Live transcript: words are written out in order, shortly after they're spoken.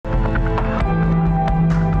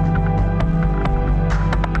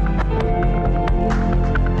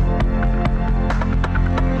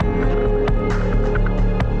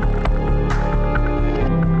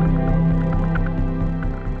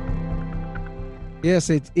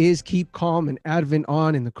Yes, it is keep calm and Advent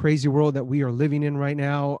on in the crazy world that we are living in right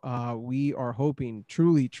now. We are hoping,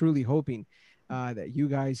 truly, truly hoping that you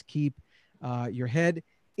guys keep your head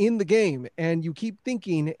in the game and you keep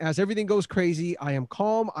thinking as everything goes crazy, I am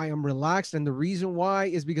calm, I am relaxed. And the reason why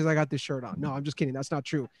is because I got this shirt on. No, I'm just kidding. That's not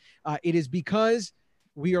true. It is because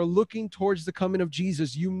we are looking towards the coming of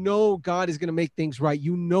Jesus. You know, God is going to make things right.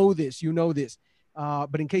 You know this, you know this.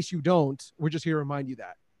 But in case you don't, we're just here to remind you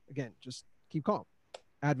that. Again, just keep calm.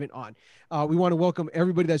 Advent on. We want to welcome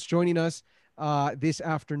everybody that's joining us this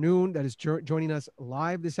afternoon, that is joining us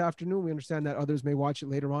live this afternoon. We understand that others may watch it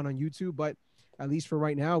later on YouTube, but at least for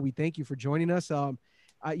right now, we thank you for joining us. Look,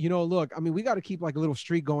 I mean, we got to keep like a little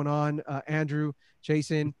streak going on. Andrew,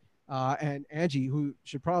 Jason, and Angie, who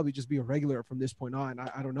should probably just be a regular from this point on.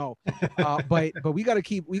 I don't know, but we got to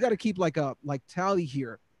keep like a tally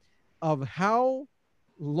here of how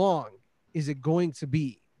long is it going to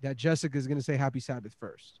be that Jessica is going to say Happy Sabbath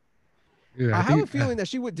first. Yeah, I have a feeling that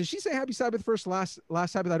she would. Did she say Happy Sabbath first last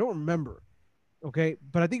Sabbath? I don't remember. Okay,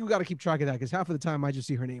 but I think we got to keep track of that because half of the time I just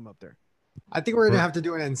see her name up there. I think we're gonna have to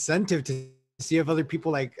do an incentive to see if other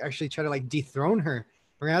people like actually try to like dethrone her.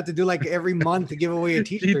 We're gonna have to do like every month to give away a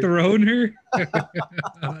t-shirt. Dethrone her?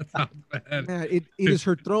 That sounds bad. Yeah, it is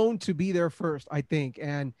her throne to be there first, I think.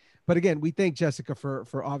 But again, we thank Jessica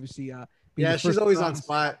for obviously being yeah, she's always on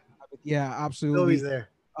spot. Yeah, absolutely. She's always there.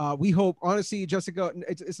 We hope, honestly, Jessica,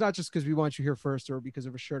 it's not just because we want you here first or because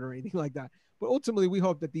of a shirt or anything like that, but ultimately we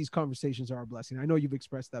hope that these conversations are a blessing. I know you've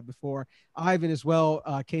expressed that before. Ivan as well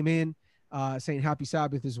came in saying Happy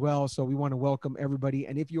Sabbath as well. So we want to welcome everybody.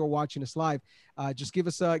 And if you are watching us live, just give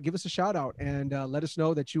us a shout out and let us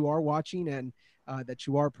know that you are watching and that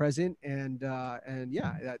you are present. And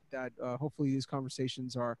yeah, that hopefully these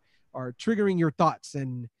conversations are triggering your thoughts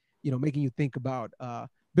and, making you think about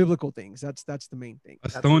biblical things. That's the main thing. A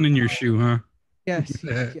stone in your shoe, huh? Yes,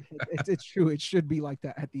 it's true. It should be like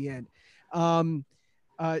that at the end.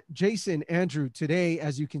 Jason, Andrew, today,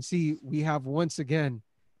 as you can see, we have once again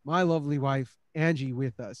my lovely wife Angie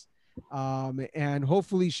with us, and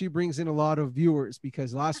hopefully she brings in a lot of viewers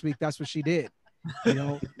because last week that's what she did.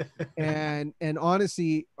 And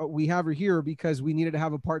honestly, we have her here because we needed to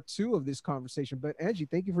have a part 2 of this conversation. But Angie,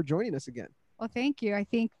 thank you for joining us again. Well, thank you. I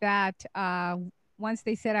think that once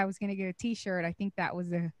they said I was going to get a t-shirt, I think I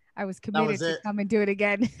was committed to come and do it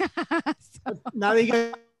again. So. Now that you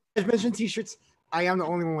guys mentioned t-shirts, I am the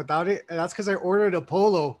only one without it. And that's because I ordered a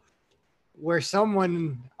polo where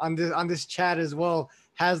someone on this chat as well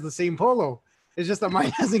has the same polo. It's just that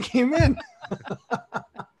mine hasn't came in.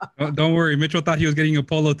 Don't worry. Mitchell thought he was getting a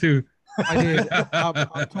polo too. I did.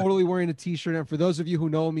 I'm totally wearing a t-shirt. And for those of you who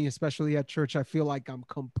know me, especially at church, I feel like I'm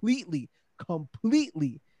completely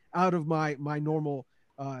out of my normal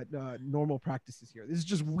practices here. This is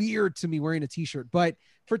just weird to me wearing a t-shirt, but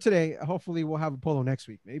for today, hopefully we'll have a polo next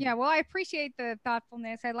week. Maybe. Yeah. Well, I appreciate the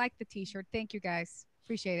thoughtfulness. I like the t-shirt. Thank you guys.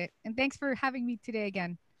 Appreciate it. And thanks for having me today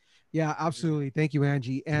again. Yeah, absolutely. Thank you,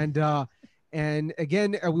 Angie. And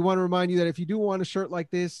again, we want to remind you that if you do want a shirt like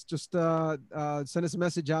this, just send us a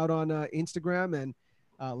message out on Instagram and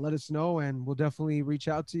let us know, and we'll definitely reach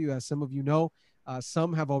out to you. As some of you know,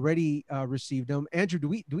 some have already received them. Andrew, do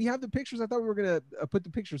we have the pictures? I thought we were gonna put the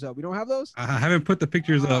pictures up. We don't have those. I haven't put the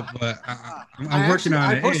pictures up, but I'm working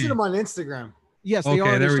on it. I posted them on Instagram. Yes, they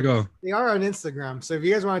are. There we go. They are on Instagram. So if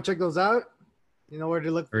you guys want to check those out, you know where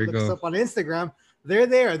to look us up on Instagram. They're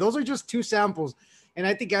there. Those are just 2 samples. And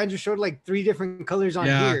I think Andrew showed like 3 different colors on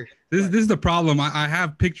here. This is the problem. I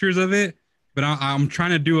have pictures of it, but I'm trying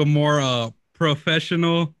to do a more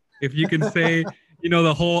professional, if you can say,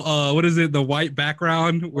 the whole what is it? The white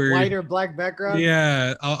background, where white or black background.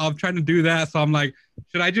 Yeah, I'm trying to do that. So I'm like,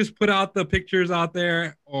 should I just put out the pictures out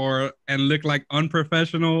there and look like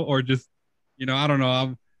unprofessional, or just, I don't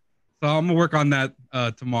know. So I'm gonna work on that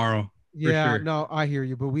tomorrow. Yeah, sure. No, I hear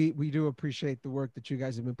you, but we do appreciate the work that you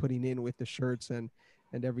guys have been putting in with the shirts and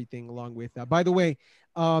everything along with that. By the way,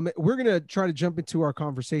 we're going to try to jump into our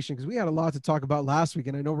conversation because we had a lot to talk about last week,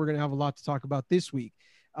 and I know we're going to have a lot to talk about this week.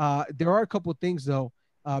 There are a couple of things, though,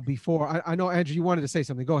 before. I know, Andrew, you wanted to say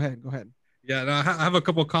something. Go ahead. Yeah, no, I have a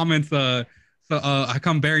couple of comments. So I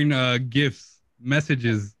come bearing gifts,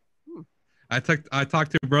 messages. I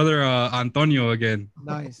talked to brother Antonio again.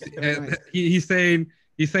 Nice. And he's saying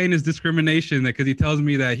it's discrimination because he tells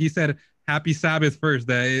me that he said Happy Sabbath first.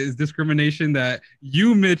 That is discrimination that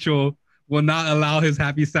you, Mitchell, will not allow his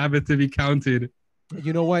Happy Sabbath to be counted.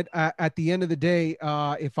 You know what? At the end of the day,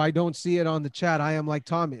 if I don't see it on the chat, I am like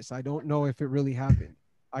Thomas. I don't know if it really happened.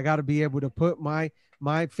 I got to be able to put my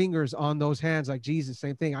fingers on those hands like Jesus.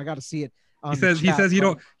 Same thing. I got to see it. He says he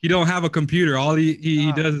don't have a computer. All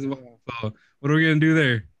he does is So what are we gonna do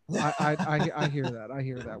there? I hear that. I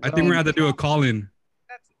hear that. I think we're gonna have to do a call-in.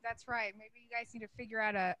 That's right. Maybe you guys need to figure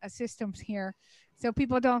out a systems here so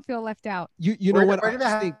people don't feel left out. You know what? Where did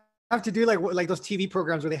I have to do like those TV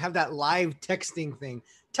programs where they have that live texting thing?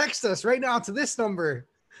 Text us right now to this number.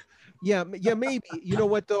 Yeah, maybe. You know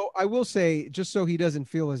what though? I will say, just so he doesn't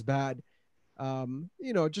feel as bad,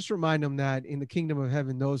 just remind him that in the kingdom of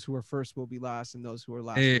heaven, those who are first will be last, and those who are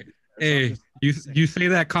last. Hey, you say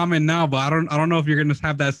that comment now, but I don't know if you're gonna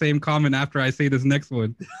have that same comment after I say this next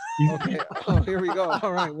one. Okay. Oh, here we go.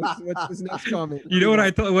 All right. What's this next comment? You know what I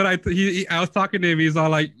thought? I was talking to him. He's all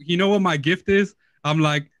like, you know what my gift is? I'm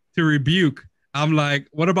like, to rebuke. I'm like,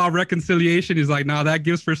 what about reconciliation? He's like, nah, that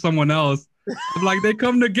gift's for someone else. I'm like, they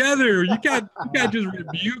come together. You can't just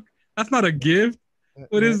rebuke. That's not a gift.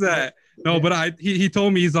 What is that? No, but he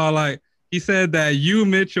told me, he's all like, he said that you,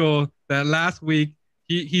 Mitchell, that last week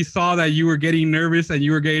he saw that you were getting nervous and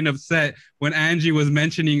you were getting upset when Angie was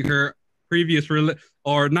mentioning her previous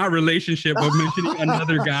or not relationship, but mentioning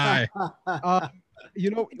another guy.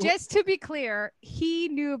 Just to be clear, he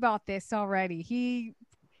knew about this already.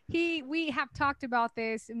 We have talked about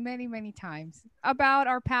this many times about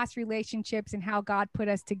our past relationships and how God put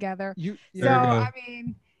us together. I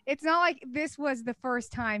mean, it's not like this was the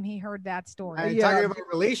first time he heard that story. Talking about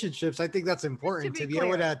relationships, I think that's important to be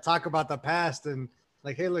able to talk about the past and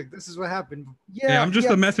like, hey, look, this is what happened. Yeah, I'm just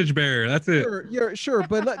a message bearer. That's it. Sure.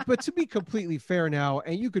 But to be completely fair now,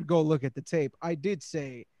 and you could go look at the tape, I did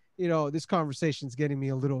say, this conversation's getting me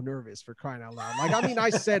a little nervous, for crying out loud. Like, I mean, I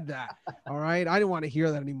said that. All right. I didn't want to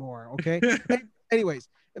hear that anymore. Okay. Anyways,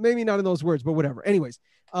 maybe not in those words, but whatever. Anyways,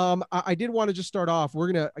 I did want to just start off.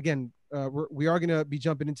 We're going to, again, we are going to be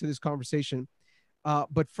jumping into this conversation.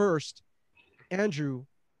 But first, Andrew,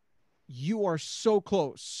 you are so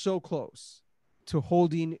close to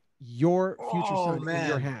holding your future son in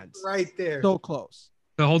your hands. Right there. So close.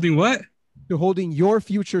 To holding what? To holding your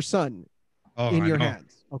future son in your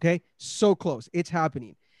hands. Okay. So close. It's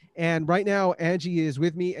happening. And right now, Angie is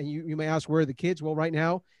with me, and you may ask, where are the kids? Well, right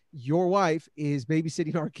now, your wife is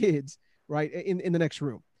babysitting our kids right in the next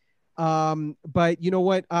room. But you know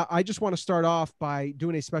what? I just want to start off by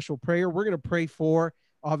doing a special prayer. We're going to pray for,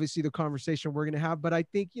 obviously, the conversation we're going to have, but I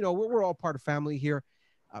think, we're all part of family here.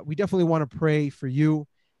 We definitely want to pray for you,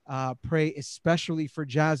 pray especially for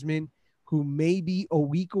Jasmine, who may be a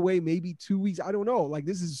week away, maybe 2 weeks. I don't know. Like,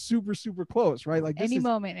 this is super close, right? Like, any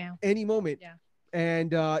moment now. Any moment. Yeah.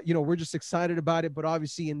 And, we're just excited about it. But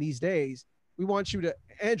obviously in these days, we want you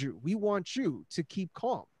to keep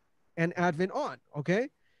calm and Advent on. Okay.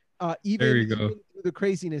 Even through the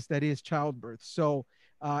craziness that is childbirth. So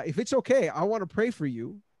if it's okay, I want to pray for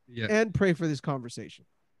you and pray for this conversation.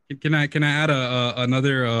 Can I add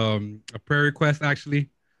another a prayer request? Actually,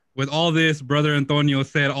 with all this, Brother Antonio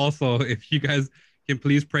said also, if you guys can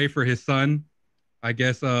please pray for his son. I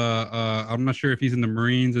guess I'm not sure if he's in the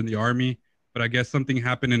Marines and the Army, but I guess something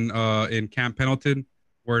happened in Camp Pendleton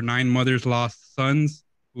where 9 mothers lost sons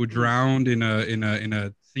who drowned in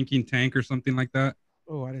a sinking tank or something like that.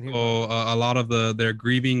 Oh, I didn't hear. So a lot of they're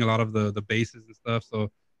grieving a lot of the bases and stuff.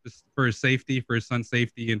 So just for his safety, for his son's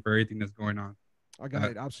safety, and for everything that's going on. I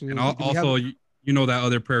got it. Absolutely. And also, you know that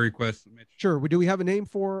other prayer request, Mitch. Sure. Do we have a name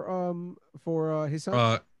for his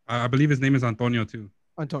son? I believe his name is Antonio too.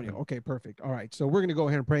 Antonio. Okay, perfect. All right. So we're going to go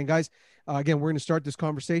ahead and pray. And guys, again, we're going to start this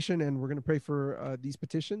conversation, and we're going to pray for these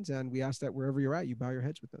petitions. And we ask that wherever you're at, you bow your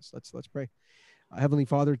heads with us. Let's pray. Heavenly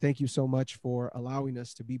Father, thank you so much for allowing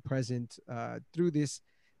us to be present through these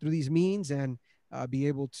means, and be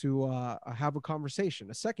able to have a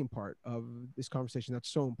conversation, a second part of this conversation that's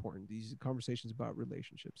so important, these conversations about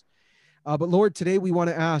relationships. But Lord, today we want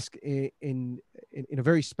to ask in a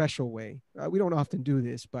very special way. We don't often do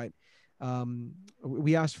this, but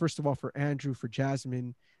we ask, first of all, for Andrew, for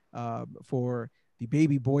Jasmine, for the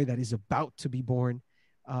baby boy that is about to be born.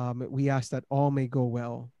 We ask that all may go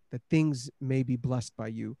well, that things may be blessed by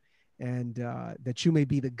you, and that you may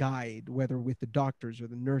be the guide, whether with the doctors or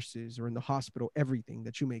the nurses or in the hospital, everything,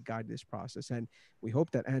 that you may guide this process. And we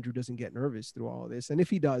hope that Andrew doesn't get nervous through all of this. And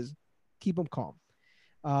if he does, keep him calm.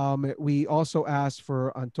 We also ask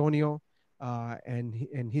for Antonio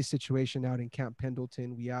and his situation out in Camp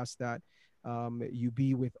Pendleton. We ask that you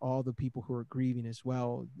be with all the people who are grieving as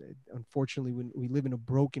well. Unfortunately, when we live in a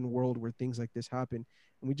broken world where things like this happen,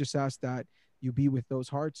 and we just ask that you be with those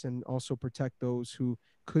hearts and also protect those who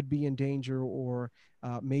could be in danger or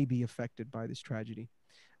may be affected by this tragedy.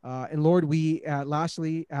 And Lord, we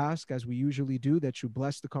lastly ask, as we usually do, that you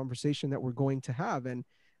bless the conversation that we're going to have, and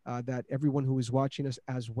that everyone who is watching us,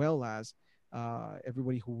 as well as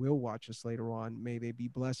everybody who will watch us later on, may they be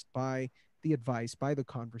blessed by the advice, by the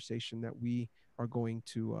conversation that we are going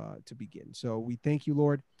to begin. So we thank you,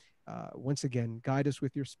 Lord. Once again, guide us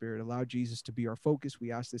with your Spirit. Allow Jesus to be our focus.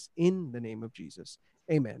 We ask this in the name of Jesus.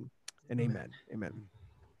 Amen and amen. Amen.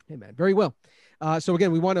 Amen. Very well. So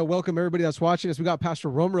again, we want to welcome everybody that's watching us. We got Pastor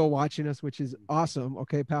Romero watching us, which is awesome.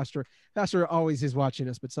 Okay, Pastor always is watching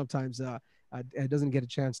us, but sometimes doesn't get a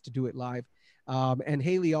chance to do it live. And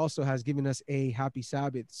Haley also has given us a happy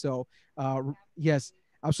Sabbath. So yes,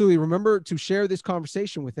 absolutely. Remember to share this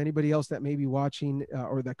conversation with anybody else that may be watching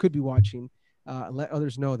or that could be watching. Let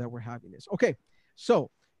others know that we're having this. Okay,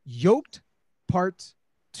 so Yoked Part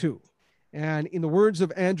 2. And in the words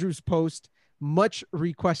of Andrew's post, much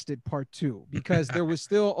requested Part 2, because there was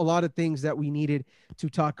still a lot of things that we needed to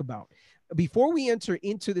talk about. Before we enter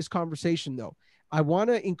into this conversation, though, I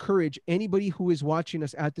want to encourage anybody who is watching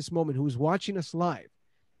us at this moment, who is watching us live,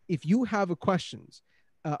 if you have a question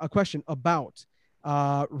about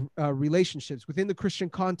relationships within the Christian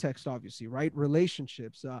context, obviously, right?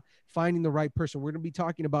 Relationships, finding the right person. We're going to be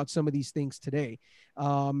talking about some of these things today,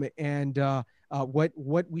 and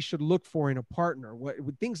what we should look for in a partner, what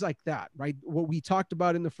things like that, right? What we talked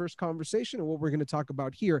about in the first conversation and what we're going to talk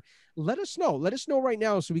about here. Let us know right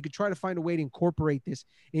now, so we could try to find a way to incorporate this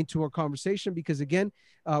into our conversation. Because again,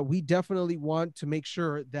 we definitely want to make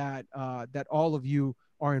sure that that all of you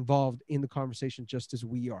are involved in the conversation just as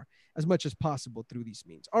we are, as much as possible through these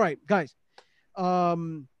means. All right, guys.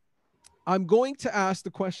 I'm going to ask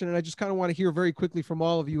the question, and I just kind of want to hear very quickly from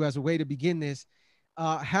all of you as a way to begin this.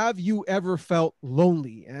 Have you ever felt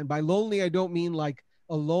lonely? And by lonely, I don't mean like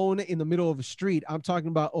alone in the middle of a street. I'm talking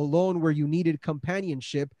about alone where you needed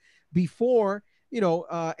companionship before,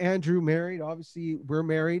 Andrew married. Obviously, we're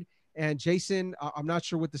married. And Jason, I'm not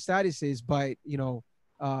sure what the status is, but, so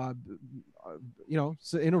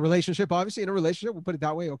in a relationship, obviously in a relationship, we'll put it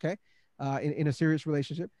that way. Okay. In a serious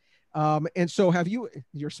relationship. And so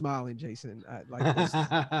you're smiling, Jason,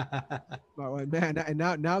 man. And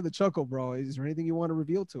now the chuckle, bro, is there anything you want to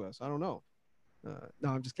reveal to us? I don't know. No,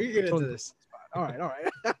 I'm just kidding. Get into this. All right.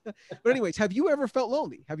 But anyways, have you ever felt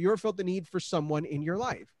lonely? Have you ever felt the need for someone in your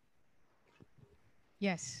life?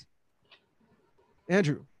 Yes.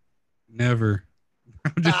 Andrew. Never.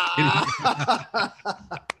 I'm just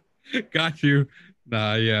kidding. Got you.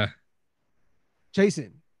 Nah, yeah.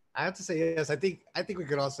 Jason. I have to say yes. I think we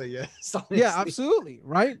could all say yes. Honestly. Yeah, absolutely.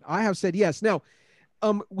 Right. I have said yes. Now,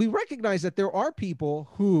 we recognize that there are people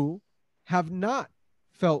who have not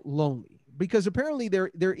felt lonely, because apparently there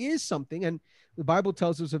is something, and the Bible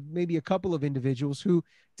tells us of maybe a couple of individuals who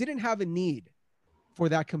didn't have a need for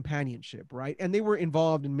that companionship, right? And they were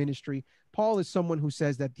involved in ministry. Paul is someone who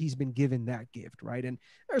says that he's been given that gift, right? And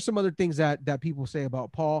there are some other things that people say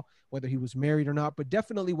about Paul, whether he was married or not, but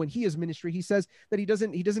definitely when he is ministry, he says that he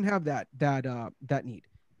doesn't have that need.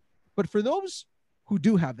 But for those who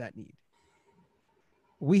do have that need,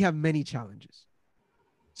 we have many challenges.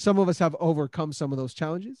 Some of us have overcome some of those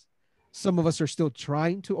challenges. Some of us are still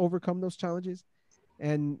trying to overcome those challenges.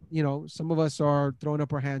 And, some of us are throwing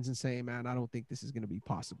up our hands and saying, man, I don't think this is going to be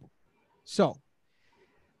possible. So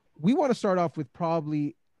we want to start off with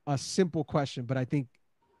probably a simple question, but I think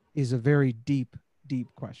is a very deep, deep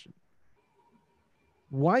question.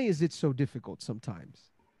 Why is it so difficult sometimes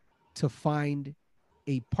to find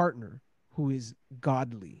a partner who is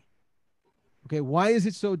godly? Okay, why is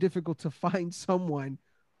it so difficult to find someone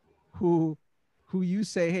who you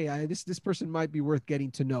say, hey, this person might be worth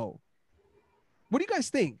getting to know? What do you guys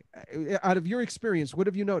think? Out of your experience, what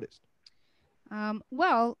have you noticed?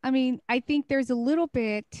 Well, I mean, I think there's a little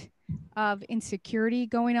bit of insecurity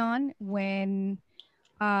going on when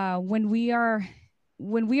we are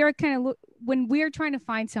trying to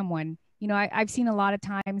find someone. I've seen a lot of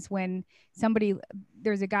times when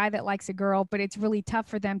there's a guy that likes a girl, but it's really tough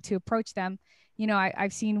for them to approach them.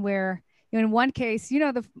 I've seen where, in one case,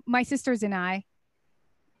 my sisters and I,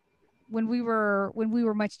 when we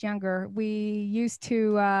were much younger, we used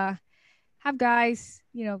to have guys,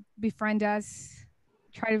 befriend us,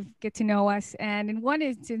 try to get to know us. And in one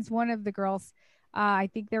instance, one of the girls, I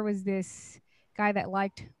think there was this guy that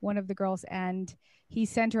liked one of the girls, and he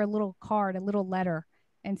sent her a little card, a little letter,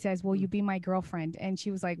 and says, will you be my girlfriend? And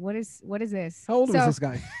she was like, what is this? How old was this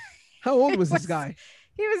guy? How old was this guy?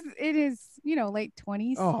 He was in his, late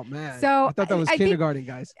 20s. Oh man. So I thought that was kindergarten,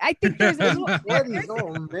 guys. I think there's a little,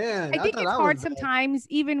 oh man. I think it's hard sometimes,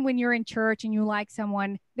 even when you're in church and you like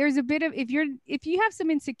someone, there's a bit of, if you have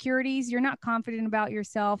some insecurities, you're not confident about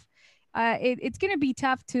yourself, it's going to be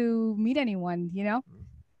tough to meet anyone,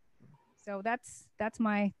 So that's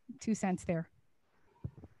my 2 cents there.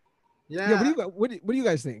 Yeah. What do you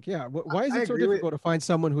guys think? Yeah. Why is it so difficult to find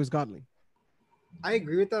someone who's godly? I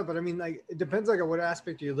agree with that, but I mean, like, it depends, like, on what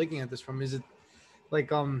aspect you're looking at this from. Is it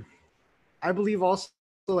like, I believe also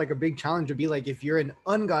like a big challenge would be like if you're an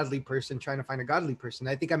ungodly person trying to find a godly person.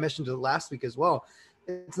 I think I mentioned it last week as well.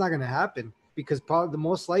 It's not going to happen because probably the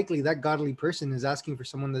most likely that godly person is asking for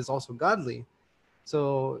someone that's also godly.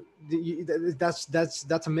 So that's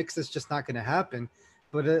a mix that's just not going to happen.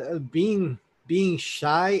 But being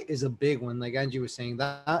shy is a big one. Like Angie was saying,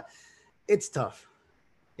 that it's tough.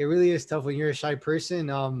 It really is tough when you're a shy person.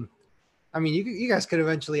 I mean, you guys could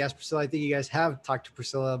eventually ask Priscilla. I think you guys have talked to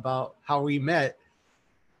Priscilla about how we met.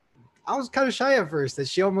 I was kind of shy at first, that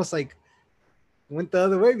she almost like went the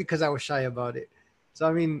other way because I was shy about it. So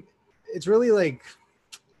I mean, it's really like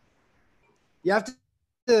you have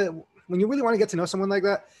to when you really want to get to know someone like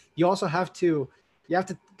that, you also have to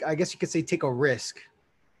I guess you could say take a risk.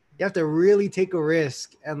 You have to really take a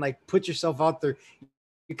risk and like put yourself out there.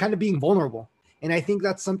 You're kind of being vulnerable. And I think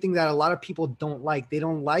that's something that a lot of people don't like. They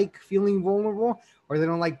don't like feeling vulnerable, or they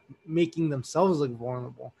don't like making themselves look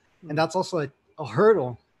vulnerable. And that's also a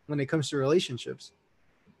hurdle when it comes to relationships.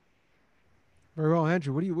 Very well,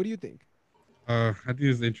 Andrew. What do you think? I think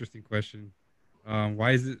it's an interesting question.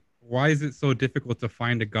 Why is it so difficult to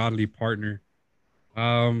find a godly partner?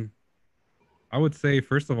 Um, I would say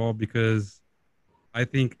first of all because I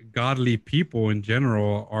think godly people in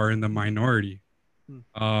general are in the minority.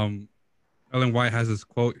 Hmm. Ellen White has this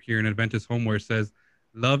quote here in Adventist Home where it says,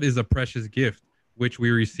 "Love is a precious gift which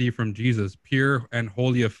we receive from Jesus. Pure and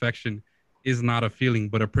holy affection is not a feeling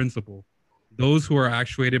but a principle. Those who are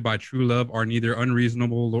actuated by true love are neither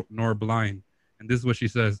unreasonable nor blind." And this is what she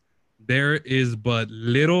says: "There is but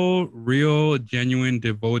little real, genuine,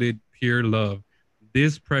 devoted, pure love.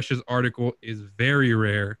 This precious article is very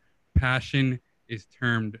rare. Passion is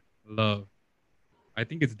termed love." I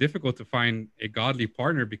think it's difficult to find a godly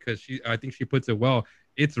partner because I think she puts it well.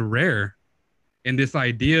 It's rare. And this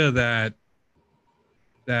idea that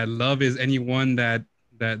love is anyone that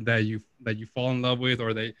you fall in love with,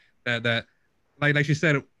 or that like she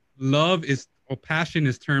said, love is, or passion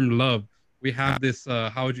is termed love. We have this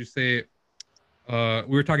how would you say, we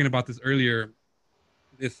were talking about this earlier,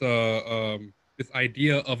 this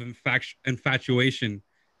idea of infatuation,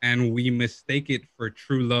 and we mistake it for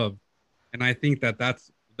true love. And I think that's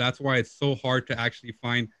why it's so hard to actually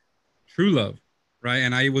find true love, right?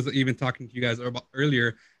 And I was even talking to you guys about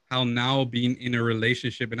earlier how now being in a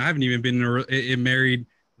relationship, and I haven't even been married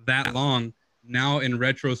that long. Now in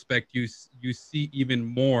retrospect, you see even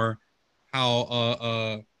more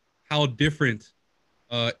how how different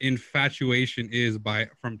infatuation is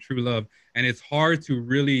from true love, and it's hard to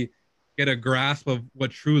really get a grasp of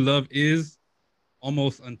what true love is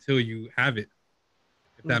almost until you have it,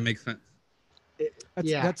 if that makes sense. That's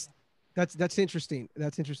Yeah. that's that's interesting.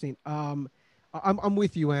 That's interesting. I'm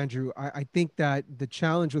with you, Andrew. I think that the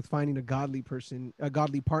challenge with finding a godly person, a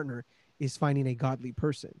godly partner, is finding a godly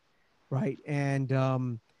person, right? And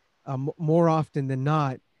more often than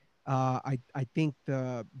not, I think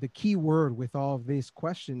the key word with all of this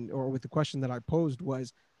question, or with the question that I posed,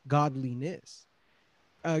 was godliness.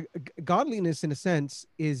 Godliness in a sense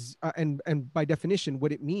is and by definition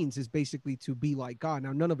what it means is basically to be like God.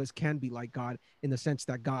 Now none of us can be like God in the sense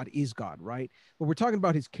that God is God, right? But we're talking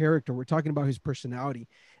about his character, we're talking about his personality.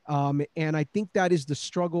 And I think that is the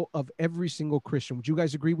struggle of every single Christian. Would you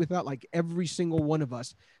guys agree with that? Like every single one of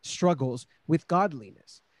us struggles with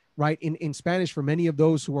godliness, right? In Spanish, for many of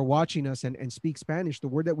those who are watching us and speak Spanish, the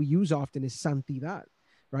word that we use often is santidad,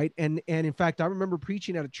 right? And in fact, I remember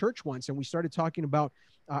preaching at a church once, and we started talking about,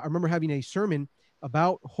 I remember having a sermon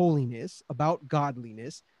about holiness, about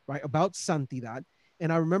godliness, right? About santidad.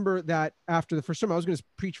 And I remember that after the first sermon, I was going to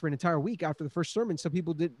preach for an entire week. After the first sermon, some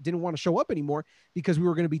people didn't want to show up anymore because we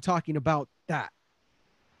were going to be talking about that.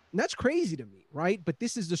 And that's crazy to me, right? But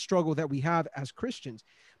this is the struggle that we have as Christians.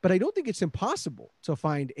 But I don't think it's impossible to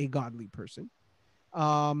find a godly person.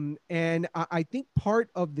 And I think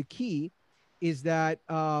part of the key is that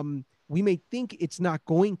we may think it's not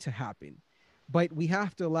going to happen, but we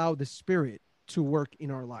have to allow the Spirit to work in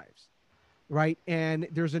our lives, right? And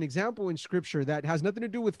there's an example in Scripture that has nothing to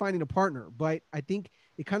do with finding a partner, but I think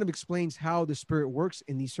it kind of explains how the Spirit works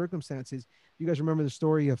in these circumstances. You guys remember the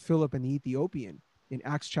story of Philip and the Ethiopian in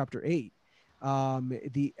Acts chapter 8.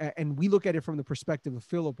 And we look at it from the perspective of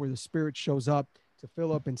Philip, where the Spirit shows up to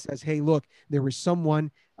Philip and says, "Hey, look, there is someone,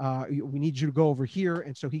 we need you to go over here."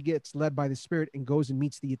 And so he gets led by the Spirit and goes and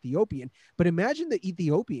meets the Ethiopian. But imagine the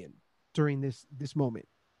Ethiopian during this moment.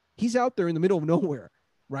 He's out there in the middle of nowhere,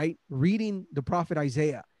 right? Reading the prophet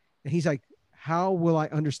Isaiah. And he's like, how will I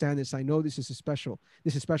understand this? I know this is special.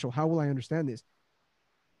 This is special. How will I understand this?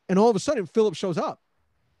 And all of a sudden, Philip shows up.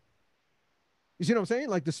 You see what I'm saying?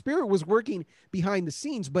 Like the Spirit was working behind the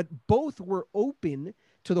scenes, but both were open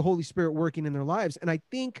to the Holy Spirit working in their lives. And I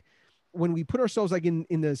think when we put ourselves like in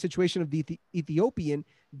the situation of the Ethiopian,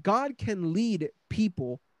 God can lead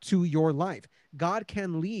people to your life. God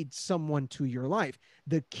can lead someone to your life.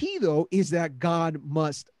 The key, though, is that God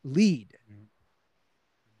must lead.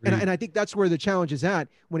 And I think that's where the challenge is at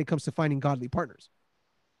when it comes to finding godly partners.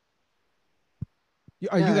 You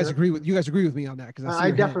guys agree with me on that? Because I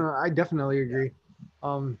definitely agree.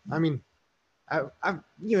 I mean,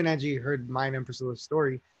 you and Angie heard mine and Priscilla's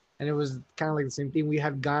story, and it was kind of like the same thing. We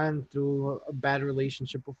had gone through a bad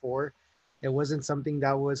relationship before. It wasn't something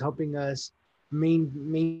that was helping us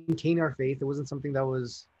maintain our faith. It wasn't something that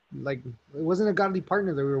was like, it wasn't a godly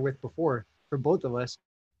partner that we were with before for both of us.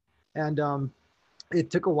 And it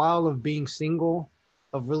took a while of being single,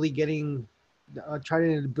 of really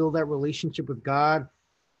trying to build that relationship with God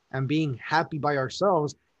and being happy by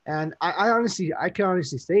ourselves. And I can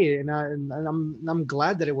honestly say it, and I'm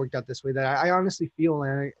glad that it worked out this way. That I honestly feel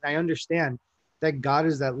and I understand that God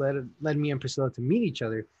is that led me and Priscilla to meet each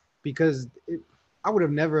other, because I would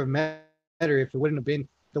have never met her if it wouldn't have been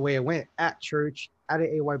the way it went at church, at an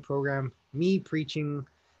AY program, me preaching.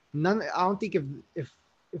 I don't think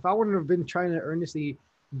if I wouldn't have been trying to earnestly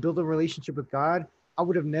build a relationship with God, I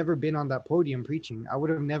would have never been on that podium preaching. I would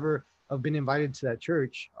have never have been invited to that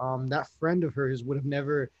church. That friend of hers would have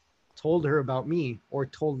never told her about me or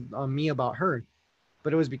told me about her.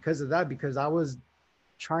 But it was because of that, because I was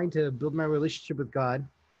trying to build my relationship with God.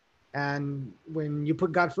 And when you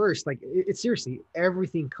put God first, like it seriously,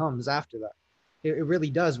 everything comes after that. It really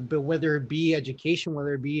does. But whether it be education,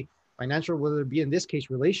 whether it be financial, whether it be in this case,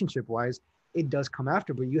 relationship wise, it does come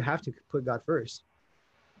after, but you have to put God first.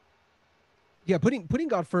 Yeah, putting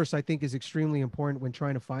God first, I think, is extremely important when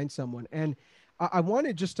trying to find someone. And I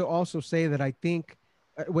wanted just to also say that I think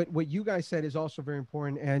what you guys said is also very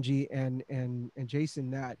important, Angie and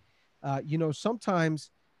Jason. That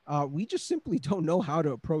sometimes we just simply don't know how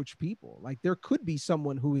to approach people. Like there could be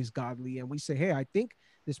someone who is godly, and we say, "Hey, I think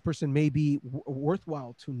this person may be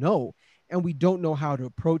worthwhile to know," and we don't know how to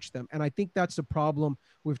approach them. And I think that's the problem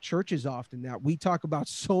with churches often, that we talk about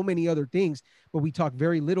so many other things, but we talk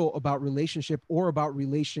very little about relationship or about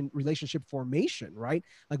relationship formation, right?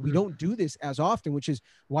 Like we don't do this as often, which is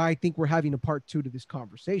why I think we're having a part 2 to this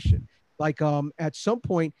conversation. Like at some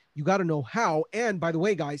point, you got to know how. And by the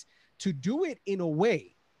way, guys, to do it in a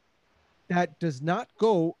way that does not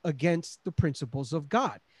go against the principles of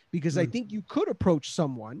God. Because I think you could approach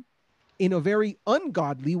someone in a very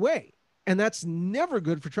ungodly way. And that's never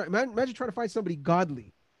good for trying. Imagine trying to find somebody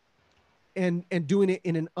godly and doing it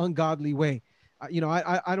in an ungodly way. I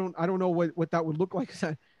don't know what that would look like.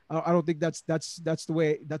 I don't think that's the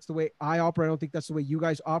way I operate. I don't think that's the way you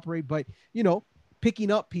guys operate. But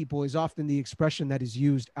picking up people is often the expression that is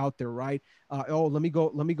used out there, right? Let me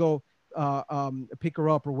go pick her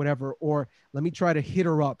up or whatever, or let me try to hit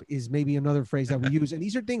her up is maybe another phrase that we use. And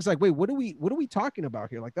these are things like, wait, what are we talking about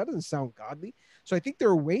here? Like that doesn't sound godly. So I think there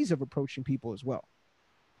are ways of approaching people as well.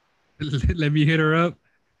 Let me hit her up.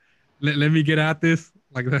 Let me get at this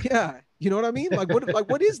like that. Yeah, you know what I mean? Like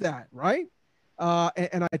what is that, right?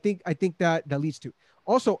 And I think that leads to.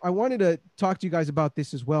 Also, I wanted to talk to you guys about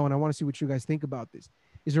this as well, and I want to see what you guys think about this.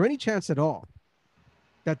 Is there any chance at all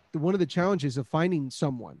that one of the challenges of finding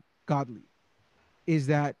someone godly is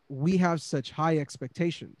that we have such high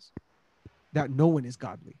expectations that no one is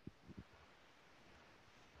godly?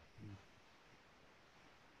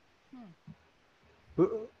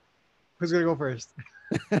 Who's gonna go first?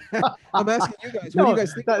 I'm asking you guys. What do you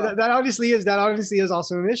guys think? That honestly is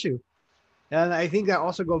also an issue, and I think that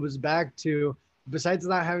also goes back to, besides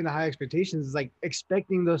not having the high expectations, is like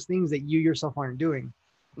expecting those things that you yourself aren't doing.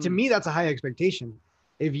 To me, that's a high expectation.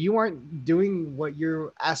 If you aren't doing what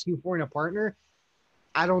you're asking for in a partner,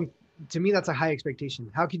 to me, that's a high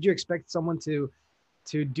expectation. How could you expect someone to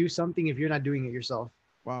do something if you're not doing it yourself?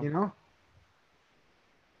 Wow.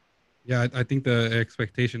 Yeah, I think the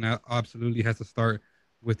expectation absolutely has to start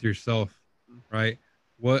with yourself, right?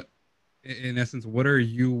 In essence, what are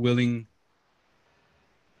you willing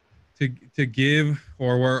to give,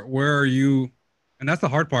 or where are you? And that's the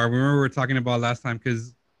hard part. Remember we were talking about last time,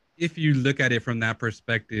 because if you look at it from that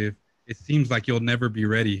perspective, it seems like you'll never be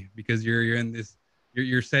ready, because you're in this,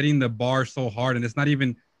 you're setting the bar so hard, and it's not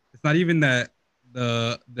even that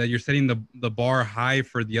you're setting the bar high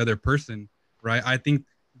for the other person, right? I think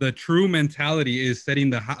the true mentality is setting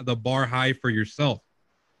the bar high for yourself,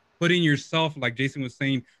 putting yourself, like Jason was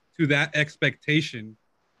saying, to that expectation,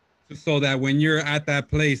 so that when you're at that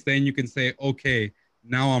place, then you can say, okay,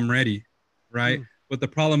 now I'm ready, right? But the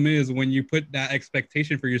problem is, when you put that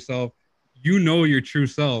expectation for yourself, you know your true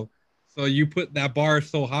self. So you put that bar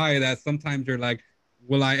so high that sometimes you're like,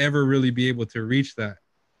 will I ever really be able to reach that?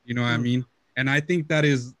 You know what I mean? And I think that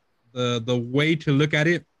is the way to look at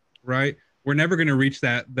it, right? We're never going to reach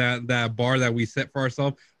that bar that we set for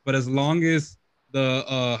ourselves, but as long as the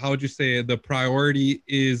how would you say it, the priority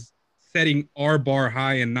is setting our bar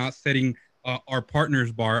high and not setting our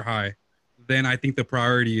partner's bar high, then I think the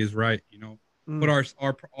priority is right. You know, put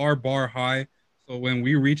our bar high, so when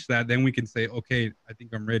we reach that, then we can say, okay, I think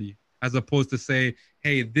I'm ready, as opposed to say,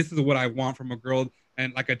 hey, this is what I want from a girl,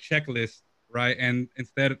 and like a checklist, right? And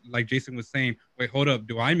instead, like Jason was saying, wait, hold up,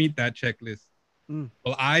 do I meet that checklist?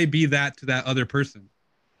 Will I be that to that other person?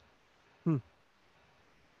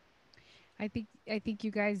 I think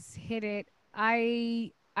you guys hit it.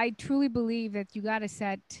 I truly believe that you got to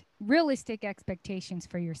set realistic expectations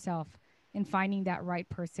for yourself in finding that right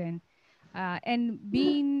person, and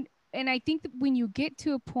being. And I think that when you get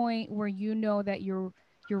to a point where you know that you're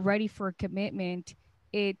ready for a commitment,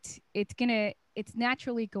 it's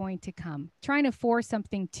naturally going to come. Trying to force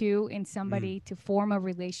something in somebody to form a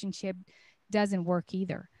relationship doesn't work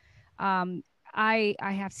either. I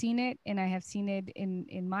have seen it, and I have seen it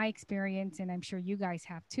in my experience, and I'm sure you guys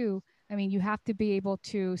have too. I mean, you have to be able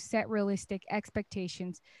to set realistic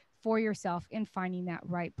expectations for yourself in finding that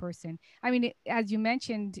right person. I mean, as you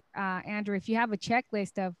mentioned, Andrew, if you have a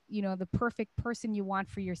checklist of, the perfect person you want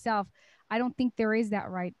for yourself, I don't think there is that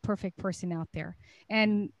right perfect person out there.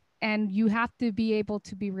 And you have to be able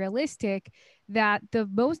to be realistic that the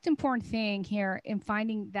most important thing here in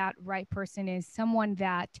finding that right person is someone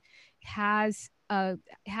that has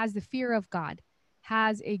the fear of God,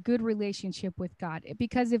 has a good relationship with God.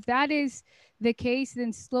 Because if that is the case,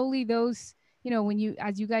 then slowly those,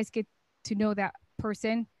 as you guys get to know that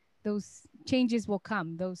person, those changes will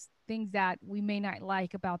come, those things that we may not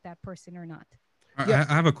like about that person or not. I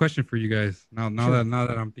have a question for you guys now. Now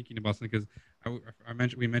that I'm thinking about something,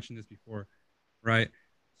 because we mentioned this before, right?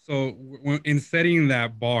 So in setting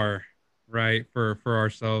that bar, right, for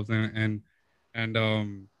ourselves, and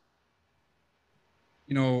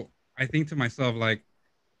I think to myself, like,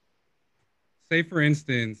 say for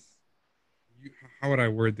instance, how would I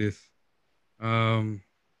word this?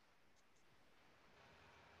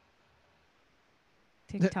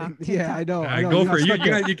 TikTok. Yeah, I know. Go for it.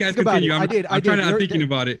 You guys continue. I'm thinking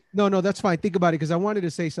about it. No, that's fine. Think about it, because I wanted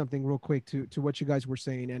to say something real quick to what you guys were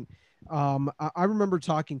saying. And I remember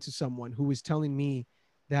talking to someone who was telling me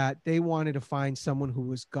that they wanted to find someone who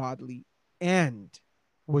was godly and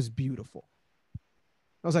was beautiful.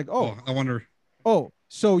 I was like, I wonder. Oh,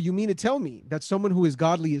 so you mean to tell me that someone who is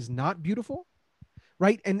godly is not beautiful?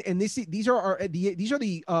 Right. And these are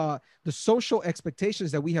the social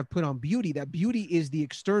expectations that we have put on beauty, that beauty is the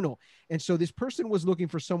external. And so this person was looking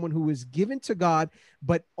for someone who was given to God,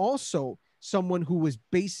 but also someone who was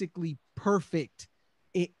basically perfect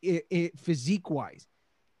physique wise.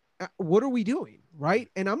 What are we doing? Right.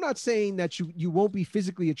 And I'm not saying that you won't be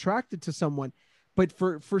physically attracted to someone, but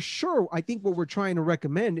for sure, I think what we're trying to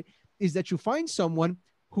recommend is that you find someone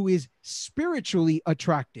who is spiritually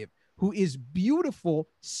attractive, who is beautiful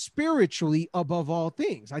spiritually above all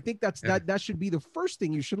things. I think that should be the first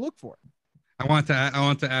thing you should look for. I want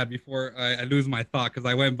to add before I lose my thought, because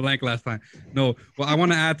I went blank last time. No, well, I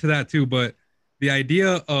want to add to that too. But the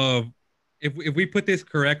idea of if we put this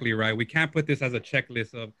correctly, right, we can't put this as a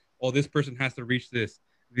checklist of, oh, this person has to reach this.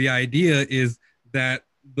 The idea is that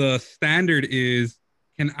the standard is,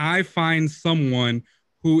 can I find someone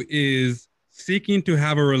who is seeking to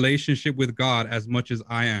have a relationship with God as much as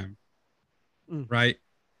I am? Right.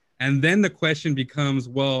 And then the question becomes,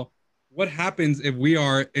 well, what happens if we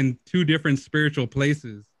are in two different spiritual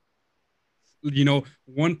places?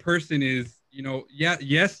 One person is,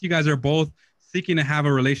 yes, you guys are both seeking to have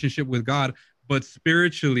a relationship with God, but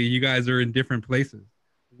spiritually you guys are in different places.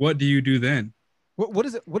 What do you do then? What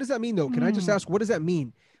does that mean though? Can I just ask, what does that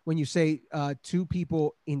mean when you say two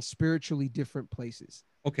people in spiritually different places?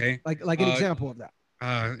 Okay. Like an example of that.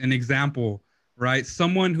 An example, right?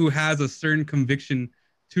 Someone who has a certain conviction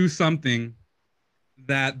to something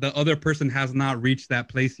that the other person has not reached that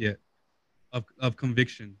place yet of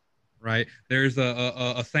conviction, right? There's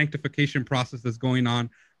a sanctification process that's going on,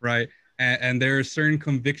 right? And there are certain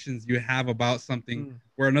convictions you have about something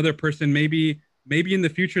where another person maybe in the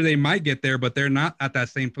future they might get there, but they're not at that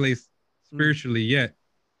same place spiritually yet.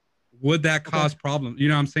 Would that cause problems? You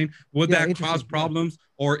know what I'm saying? Would that cause problems?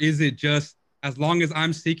 Or is it just, as long as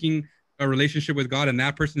I'm seeking a relationship with God and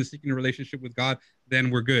that person is seeking a relationship with God, then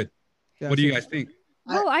we're good? What do you guys think?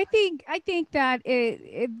 Well, I think that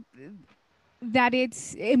that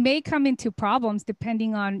it may come into problems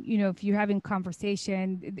depending on, you know, if you're having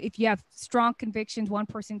conversation, if you have strong convictions, one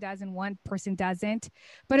person does and one person doesn't.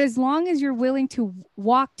 But as long as you're willing to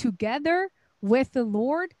walk together with the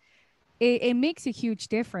Lord, it makes a huge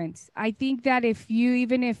difference. I think that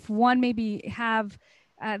even if one maybe have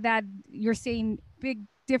that you're saying big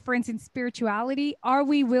difference in spirituality, are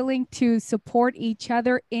we willing to support each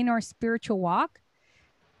other in our spiritual walk?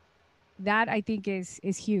 That I think is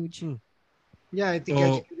huge. Yeah, I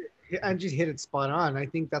think Angie's hit it spot on. I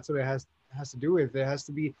think that's what it has to do with. It has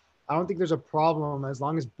to be. I don't think there's a problem as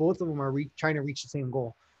long as both of them are trying to reach the same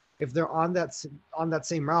goal. If they're on that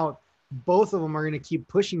same route, both of them are going to keep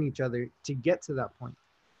pushing each other to get to that point,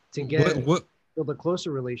 to build a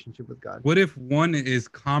closer relationship with God. What if one is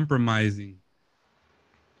compromising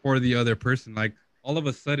for the other person? Like all of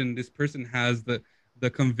a sudden, this person has the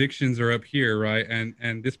convictions are up here, right?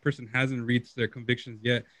 And this person hasn't reached their convictions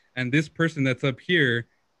yet. And this person that's up here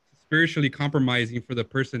spiritually compromising for the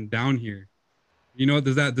person down here. You know,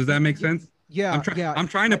 does that make sense? Yeah. I'm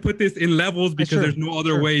trying to put this in levels because there's no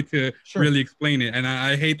other way to really explain it. And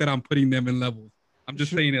I hate that I'm putting them in levels. I'm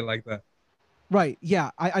just saying it like that. Right. Yeah.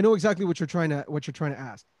 I know exactly what you're trying to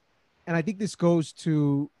ask. And I think this goes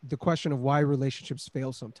to the question of why relationships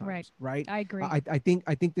fail sometimes. Right. I agree. I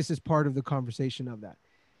think this is part of the conversation of that.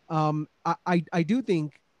 I do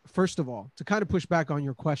think, first of all, to kind of push back on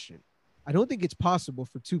your question, I don't think it's possible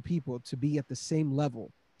for two people to be at the same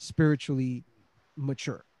level spiritually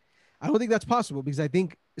mature. I don't think that's possible because I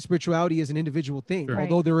think spirituality is an individual thing. Sure.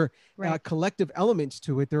 Although there are collective elements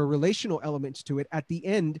to it, there are relational elements to it. At the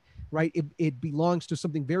end, right, it belongs to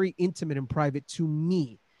something very intimate and private to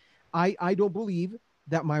me. I don't believe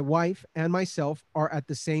that my wife and myself are at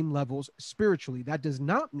the same levels spiritually. That does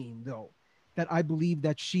not mean, though, that I believe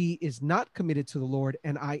that she is not committed to the Lord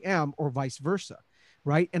and I am, or vice versa.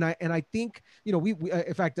 Right. And I think, you know, we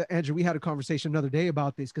in fact, Andrew, we had a conversation another day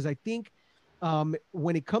about this because I think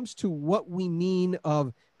when it comes to what we mean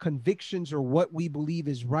of convictions or what we believe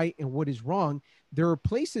is right and what is wrong, there are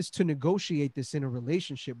places to negotiate this in a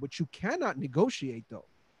relationship. What you cannot negotiate, though,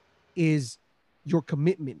 is your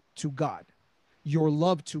commitment to God, your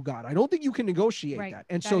love to God. I don't think you can negotiate that.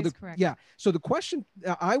 And so so the question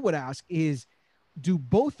I would ask is, do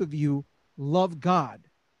both of you love God?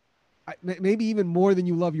 Maybe even more than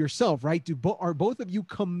you love yourself, right? Are both of you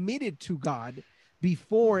committed to God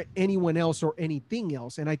before anyone else or anything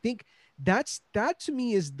else? And I think that to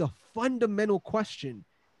me is the fundamental question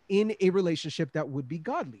in a relationship that would be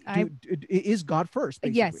godly. Is God first?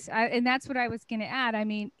 Basically. Yes. And that's what I was going to add. I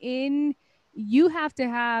mean, you have to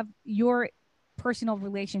have your personal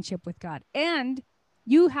relationship with God, and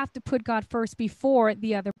you have to put God first before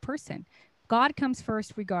the other person. God comes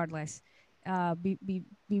first regardless.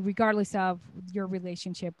 Regardless of your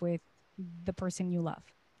relationship with the person you love.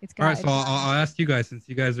 It's God. All right, so I'll ask you guys, since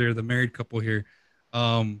you guys are the married couple here.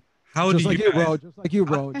 How just do like you guys... bro? Just like you,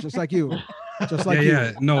 bro. Just like you. Just like you.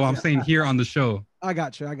 Yeah. No, I'm saying here on the show. I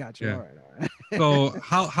got you. Yeah. All right. So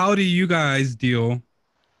how do you guys deal?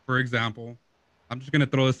 For example, I'm just gonna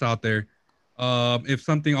throw this out there. If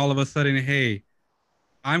something all of a sudden, hey,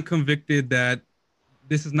 I'm convicted that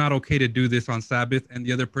this is not okay to do this on Sabbath, and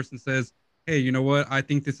the other person says, hey, you know what? I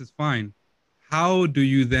think this is fine. How do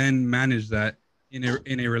you then manage that in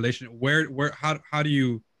a relationship? How do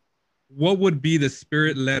you? What would be the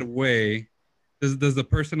spirit-led way? Does the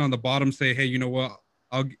person on the bottom say, hey, you know what?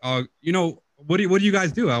 I'll you know, what do you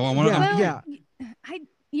guys do? I want to.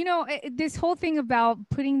 This whole thing about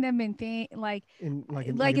putting them in in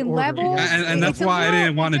levels, and that's why I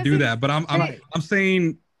didn't want to do that. But I'm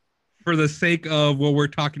saying, for the sake of what we're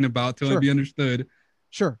talking about, to be understood.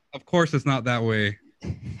 Sure. Of course, it's not that way.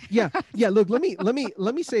 Yeah. Look, let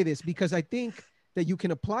me say this, because I think that you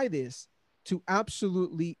can apply this to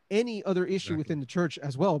absolutely any other issue within the church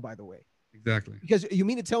as well, by the way. Exactly. Because you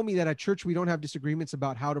mean to tell me that at church we don't have disagreements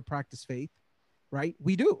about how to practice faith, right?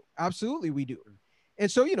 We do. Absolutely, we do.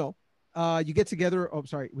 And so, you get together. Oh,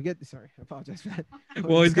 sorry. I apologize for that.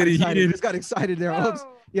 Well, it's getting heated. Just got excited there. Oh.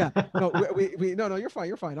 Yeah. No, no, you're fine.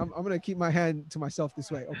 You're fine. I'm going to keep my hand to myself this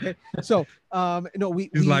way. Okay. So,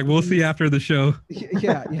 we'll see after the show.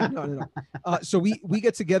 Yeah. No. So we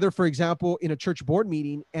get together, for example, in a church board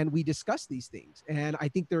meeting, and we discuss these things. And I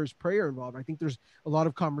think there's prayer involved. I think there's a lot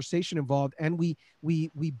of conversation involved, and we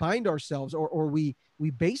bind ourselves or we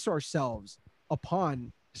base ourselves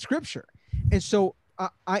upon Scripture. And so,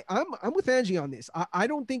 I'm with Angie on this. I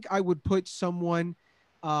don't think I would put someone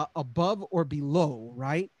above or below,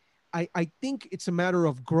 right? I think it's a matter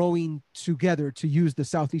of growing together, to use the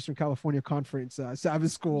Southeastern California Conference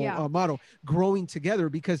Sabbath School motto, growing together,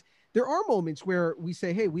 because there are moments where we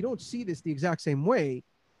say, hey, we don't see this the exact same way,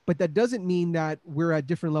 but that doesn't mean that we're at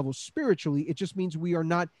different levels spiritually. It just means we are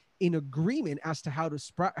not in agreement as to how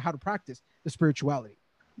to practice the spirituality.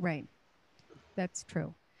 Right. That's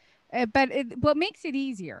true. But what makes it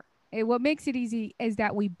easier, what makes it easy is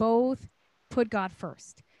that we both put God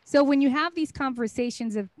first. So when you have these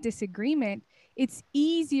conversations of disagreement, it's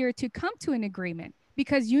easier to come to an agreement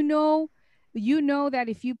because you know that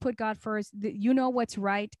if you put God first, you know what's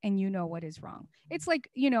right and you know what is wrong. It's like,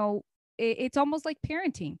 it's almost like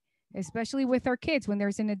parenting, especially with our kids when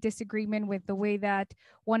there's a disagreement with the way that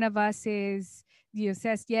one of us is,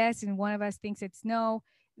 says yes and one of us thinks it's no.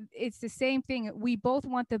 It's the same thing. We both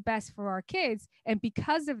want the best for our kids. And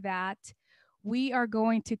because of that, we are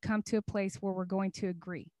going to come to a place where we're going to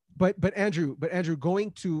agree. But Andrew,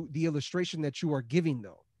 going to the illustration that you are giving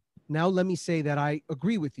though, now let me say that I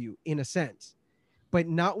agree with you in a sense, but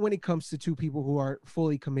not when it comes to two people who are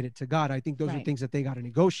fully committed to God. I think those are things that they got to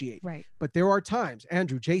negotiate. Right. But there are times,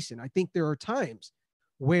 Andrew, Jason, I think there are times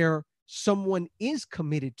where someone is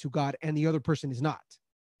committed to God and the other person is not.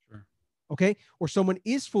 Sure. Okay. Or someone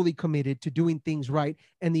is fully committed to doing things right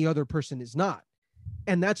and the other person is not.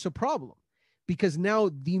 And that's a problem. Because now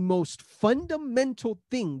the most fundamental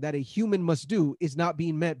thing that a human must do is not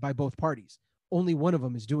being met by both parties. Only one of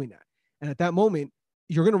them is doing that. And at that moment,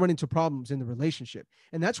 you're going to run into problems in the relationship.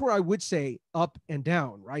 And that's where I would say up and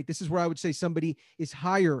down, right? This is where I would say somebody is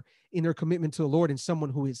higher in their commitment to the Lord and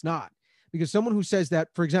someone who is not. Because someone who says that,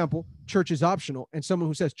 for example, church is optional and someone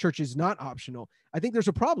who says church is not optional, I think there's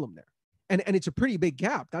a problem there. And it's a pretty big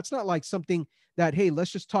gap. That's not like something that, hey,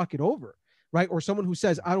 let's just talk it over. Right? Or someone who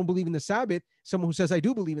says, I don't believe in the Sabbath, someone who says, I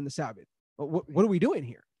do believe in the Sabbath. What are we doing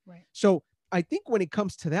here? Right. So I think when it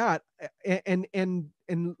comes to that, and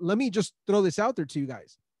let me just throw this out there to you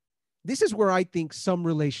guys. This is where I think some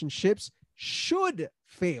relationships should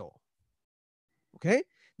fail. Okay?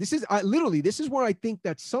 This is where I think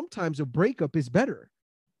that sometimes a breakup is better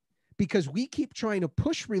because we keep trying to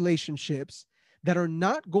push relationships that are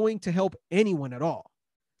not going to help anyone at all.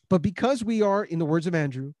 But because we are, in the words of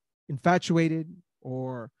Andrew, infatuated,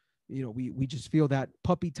 or we just feel that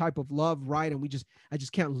puppy type of love, right? And I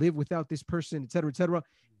just can't live without this person, et cetera,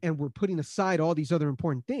 and we're putting aside all these other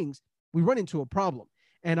important things, we run into a problem.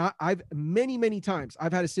 And I've many times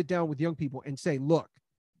I've had to sit down with young people and say, look,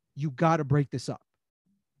 you got to break this up.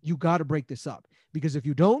 You got to break this up, because if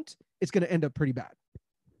you don't, it's going to end up pretty bad.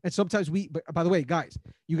 And sometimes but by the way, guys,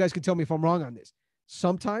 you guys can tell me if I'm wrong on this.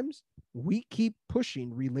 Sometimes we keep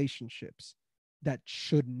pushing relationships that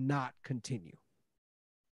should not continue.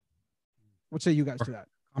 What say you guys to that?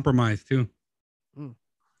 Compromise too.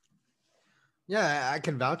 Yeah, I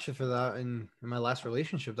can vouch for that. In my last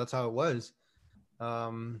relationship, that's how it was.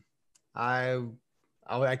 I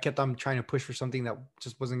kept on trying to push for something that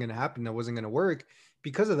just wasn't going to happen, that wasn't going to work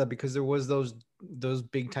because of that, because there was those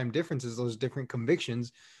big time differences, those different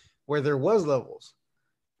convictions where there was levels.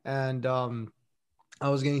 And I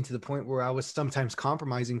was getting to the point where I was sometimes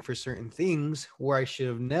compromising for certain things where I should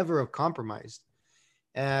have never have compromised.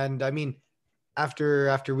 And I mean,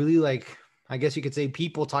 after really, like, I guess you could say,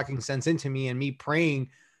 people talking sense into me and me praying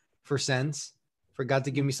for sense, for God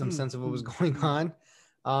to give me some sense of what was going on.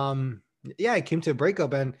 Yeah, I came to a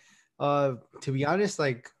breakup. And to be honest,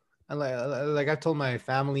 like I've told my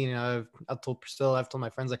family, and I've told Priscilla, I've told my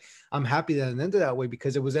friends, like, I'm happy that it ended that way,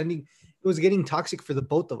 because it was getting toxic for the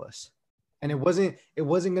both of us. And it wasn't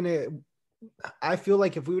going to, I feel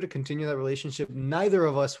like if we would have continued that relationship, neither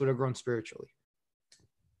of us would have grown spiritually.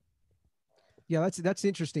 Yeah, that's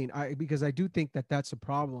interesting. Because I do think that that's a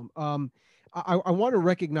problem. I want to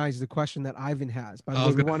recognize the question that Ivan has. By the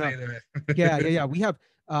way, we want to, yeah.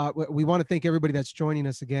 We want to thank everybody that's joining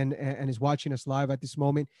us again and is watching us live at this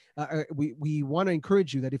moment. We want to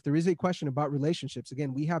encourage you that if there is a question about relationships,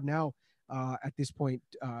 again, we have now at this point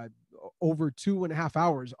over 2.5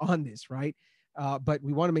 hours on this, right? But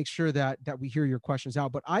we want to make sure that we hear your questions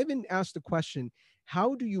out. But Ivan asked the question,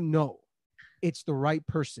 how do you know it's the right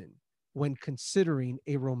person when considering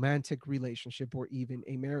a romantic relationship or even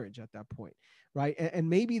a marriage at that point, right? And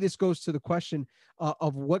maybe this goes to the question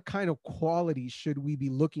of what kind of qualities should we be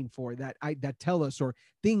looking for that tell us, or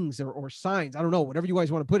things or signs, I don't know, whatever you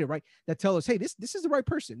guys want to put it, right? That tell us, hey, this is the right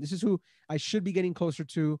person. This is who I should be getting closer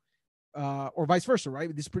to, or vice versa,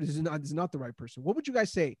 right? This is not the right person. What would you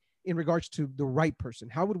guys say in regards to the right person?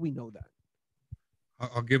 How would we know that?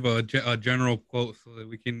 I'll give a general quote so that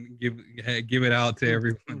we can give it out to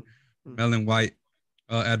everyone. Ellen White,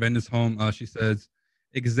 Adventist Home, she says,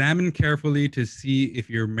 examine carefully to see if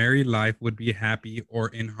your married life would be happy or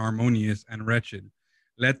inharmonious and wretched.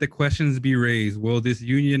 Let the questions be raised. Will this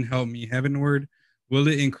union help me heavenward? Will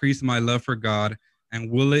it increase my love for God? And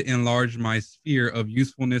will it enlarge my sphere of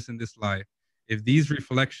usefulness in this life? If these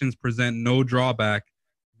reflections present no drawback,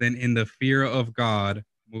 then in the fear of God,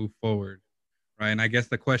 move forward. Right. And I guess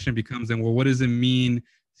the question becomes then, well, what does it mean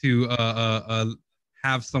to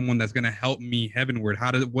have someone that's going to help me heavenward?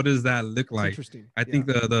 What does that look like? Interesting. I think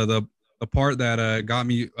the part that got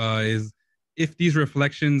me is if these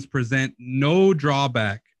reflections present no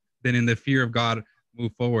drawback, then in the fear of God,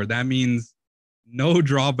 move forward. That means no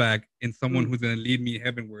drawback in someone who's going to lead me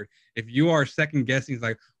heavenward. If you are second guessing, it's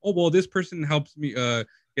like, oh, well, this person helps me,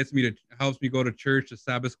 helps me go to church, to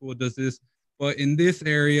Sabbath school, does this. But in this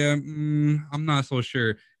area, I'm not so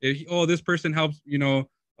sure. This person helps,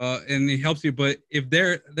 and it helps you. But if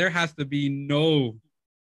there has to be no,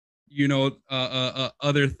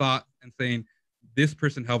 other thought and saying, this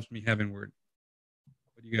person helps me heavenward.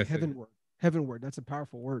 What do you guys heavenward? Say? Heavenward. That's a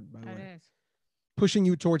powerful word, by the way. Is. Pushing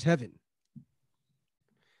you towards heaven.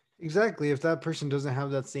 Exactly. If that person doesn't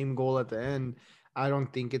have that same goal at the end, I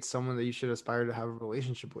don't think it's someone that you should aspire to have a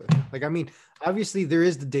relationship with. Like, I mean, obviously there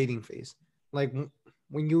is the dating phase. Like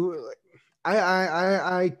when you,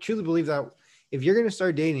 I truly believe that if you're going to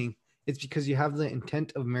start dating, it's because you have the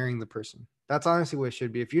intent of marrying the person. That's honestly what it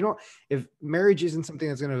should be. If marriage isn't something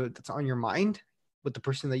that's on your mind with the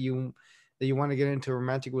person that you want to get into a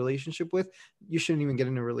romantic relationship with, you shouldn't even get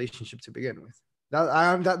in a relationship to begin with.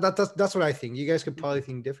 That's what I think. You guys could probably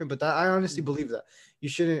think different, but I honestly believe that you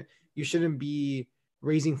shouldn't be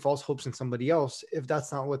raising false hopes in somebody else if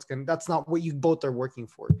that's not what you both are working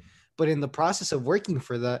for. But in the process of working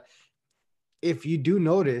for that, if you do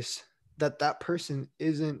notice that person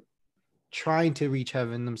isn't trying to reach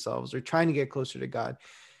heaven themselves or trying to get closer to God,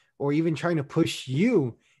 or even trying to push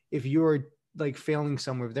you, if you're like failing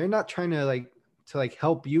somewhere, if they're not trying to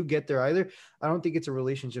help you get there either, I don't think it's a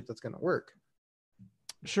relationship that's going to work.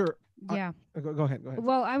 Sure. Yeah. Go ahead.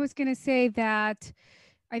 Well, I was going to say that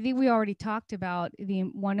I think we already talked about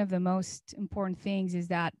one of the most important things is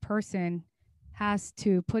that person has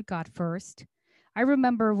to put God first. I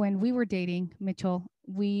remember when we were dating, Mitchell,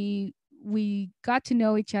 we got to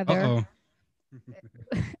know each other.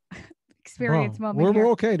 Experience moment. We're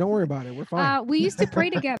okay. Don't worry about it. We're fine. We used to pray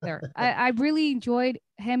together. I really enjoyed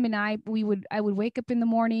him and I would wake up in the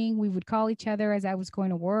morning. We would call each other as I was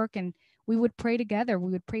going to work, and we would pray together.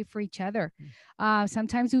 We would pray for each other.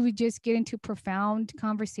 Sometimes we would just get into profound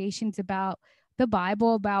conversations about the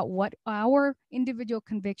Bible, about what our individual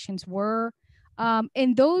convictions were.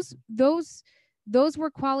 And those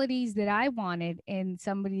were qualities that I wanted in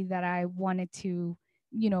somebody that I wanted to,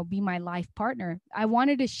 be my life partner. I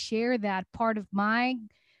wanted to share that part of my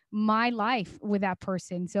life with that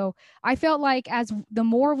person. So I felt like as the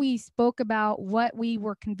more we spoke about what we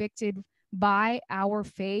were convicted by our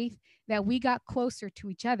faith, that we got closer to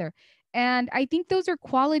each other. And I think those are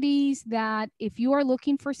qualities that if you are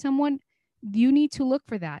looking for someone, you need to look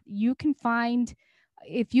for that.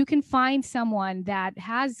 If you can find someone that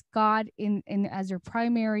has God in as their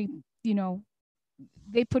primary,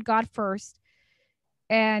 they put God first,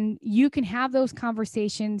 and you can have those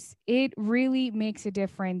conversations, it really makes a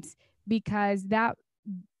difference, because that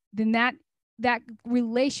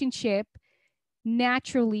relationship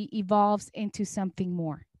naturally evolves into something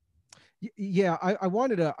more. Yeah, I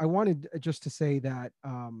wanted just to say that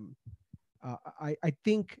I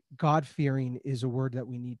think God-fearing is a word that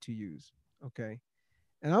we need to use. Okay.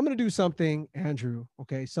 And I'm going to do something, Andrew,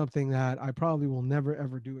 okay, something that I probably will never,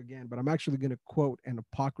 ever do again, but I'm actually going to quote an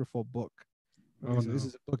apocryphal book. Okay, so this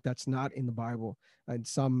is a book that's not in the Bible. In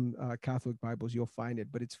some Catholic Bibles, you'll find it,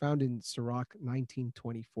 but it's found in Sirach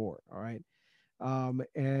 1924. All right.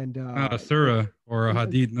 Not a surah or a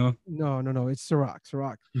hadith, no? No. It's Sirach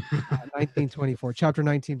 1924, chapter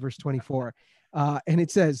 19, verse 24. And it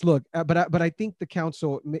says, look, but I think the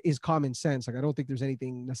counsel is common sense. Like, I don't think there's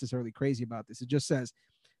anything necessarily crazy about this. It just says,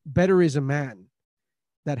 better is a man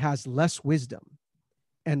that has less wisdom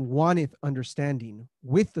and wanteth understanding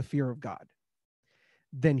with the fear of God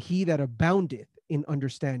than he that aboundeth in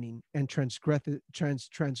understanding and transgresseth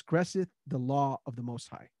the law of the Most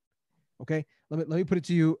High. Okay, let me put it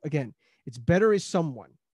to you again. It's better is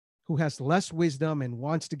someone who has less wisdom and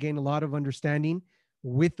wants to gain a lot of understanding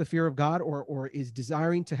with the fear of God, or is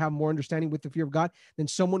desiring to have more understanding with the fear of God, than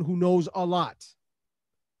someone who knows a lot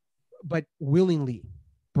but willingly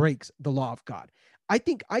breaks the law of God. I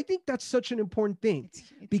think that's such an important thing,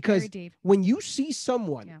 it's because when you see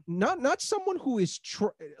someone, not someone who is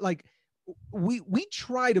we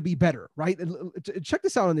try to be better, right? Check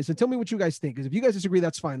this out on this and tell me what you guys think. Because if you guys disagree,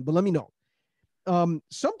 that's fine, but let me know.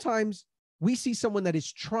 Sometimes we see someone that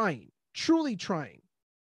is truly trying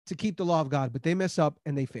to keep the law of God, but they mess up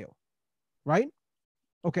and they fail, right?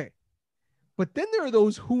 Okay. But then there are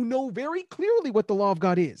those who know very clearly what the law of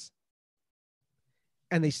God is,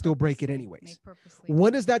 and they still break it anyways.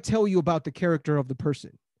 What does that tell you about the character of the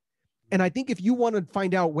person? And I think if you want to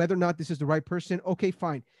find out whether or not this is the right person, okay,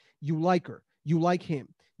 fine. You like her, you like him,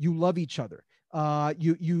 you love each other.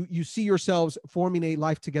 You see yourselves forming a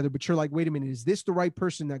life together, but you're like, wait a minute, is this the right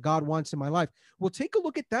person that God wants in my life? Well, take a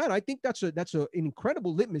look at that. I think that's an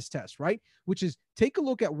incredible litmus test, right? Which is, take a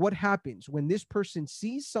look at what happens when this person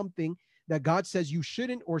sees something that God says you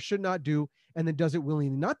shouldn't or should not do, and then does it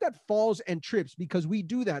willingly. Not that falls and trips, because we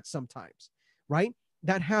do that sometimes, right?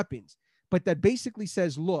 That happens. But that basically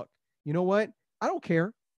says, look, you know what? I don't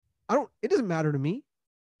care. It doesn't matter to me.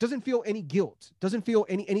 Doesn't feel any guilt, doesn't feel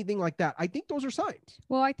anything like that. I think those are signs.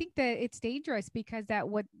 Well, I think that it's dangerous, because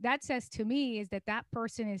what that says to me is that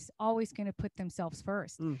person is always going to put themselves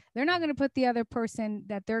first. They're not going to put the other person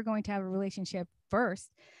that they're going to have a relationship first.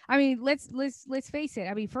 I mean, let's face it.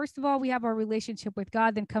 I mean, first of all, we have our relationship with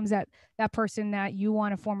God, then comes that person that you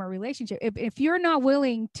want to form a relationship. If you're not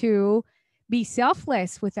willing to be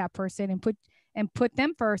selfless with that person and put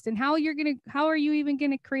them first, and how are you even going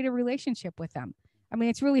to create a relationship with them? I mean,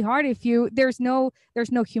 it's really hard if there's no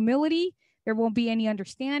humility, there won't be any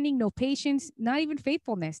understanding, no patience, not even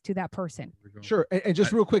faithfulness to that person. Sure. And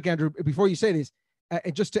just real quick, Andrew, before you say this,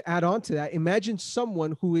 and just to add on to that, imagine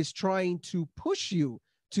someone who is trying to push you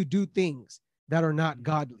to do things that are not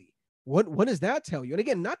godly. What does that tell you? And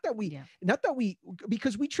again, not that we,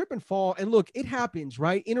 because we trip and fall, and look, it happens,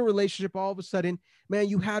 right? In a relationship, all of a sudden, man,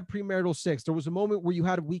 you had premarital sex. There was a moment where you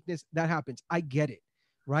had a weakness. That happens. I get it,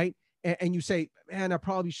 right? And you say, man, that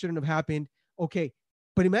probably shouldn't have happened. Okay.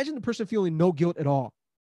 But imagine the person feeling no guilt at all.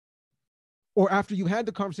 Or after you had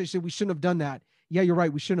the conversation, we shouldn't have done that. Yeah, you're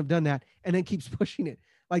right, we shouldn't have done that. And then keeps pushing it.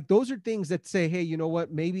 Like, those are things that say, hey, you know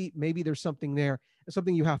what? Maybe there's something there. It's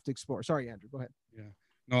something you have to explore. Sorry, Andrew, go ahead. Yeah.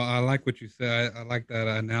 No, I like what you said. I like that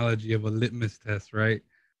analogy of a litmus test, right?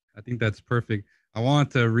 I think that's perfect. I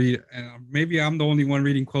want to read, and maybe I'm the only one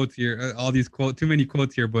reading quotes here. All these too many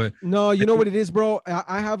quotes here, but no, you know what it is, bro.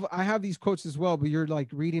 I have these quotes as well, but you're like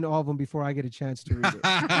reading all of them before I get a chance to read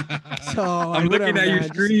it. So I'm looking at your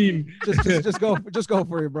screen. Just go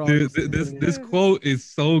for it, bro. Dude, this quote is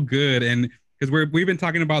so good, and because we've been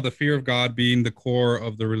talking about the fear of God being the core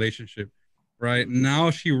of the relationship, right?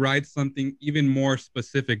 Now she writes something even more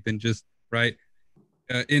specific than just right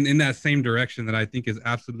in that same direction that I think is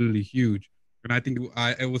absolutely huge. And I think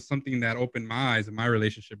it was something that opened my eyes in my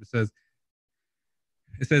relationship. It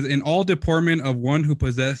says, in all deportment of one who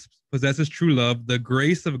possesses true love, the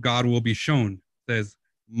grace of God will be shown. It says,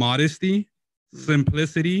 modesty,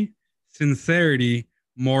 simplicity, sincerity,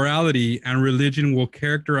 morality, and religion will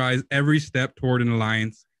characterize every step toward an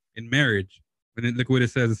alliance in marriage. And then look what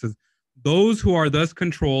it says. It says, those who are thus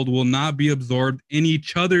controlled will not be absorbed in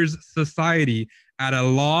each other's society at a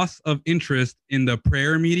loss of interest in the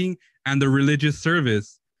prayer meeting and the religious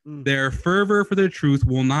service. Their fervor for the truth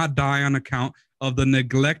will not die on account of the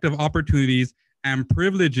neglect of opportunities and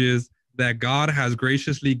privileges that God has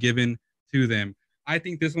graciously given to them. I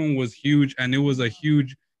think this one was huge, and it was a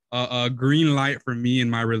huge green light for me in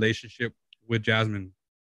my relationship with Jasmine.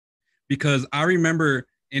 Because I remember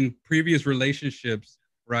in previous relationships,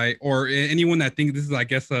 right, or anyone that thinks this is, I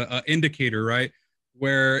guess, a indicator, right,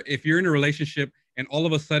 where if you're in a relationship and all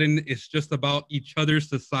of a sudden it's just about each other's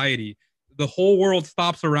society, the whole world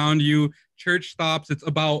stops around you, church stops. It's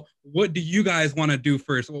about, what do you guys want to do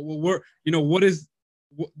first? What is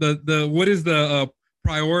the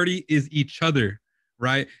priority is each other,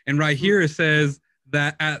 right? And right here it says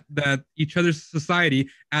that that each other's society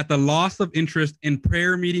at the loss of interest in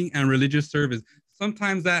prayer meeting and religious service.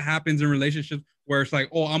 Sometimes that happens in relationships where it's like,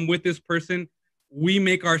 oh, I'm with this person. We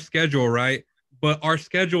make our schedule, right? But our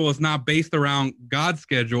schedule is not based around God's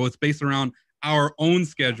schedule. It's based around our own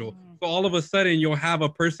schedule. So all of a sudden you'll have a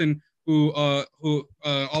person who all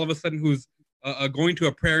of a sudden who's going to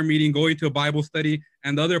a prayer meeting, going to a Bible study,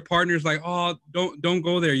 and the other partner's like, oh, don't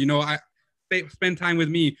go there. You know, spend time with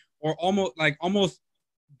me, or almost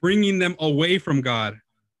bringing them away from God,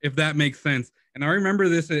 if that makes sense. And I remember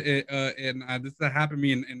this, this happened to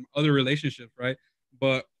me in other relationships, right?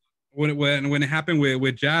 But when it happened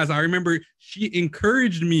with Jazz, I remember she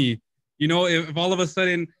encouraged me. You know, if all of a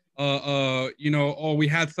sudden, we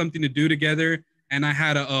had something to do together, and I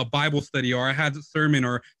had a Bible study, or I had a sermon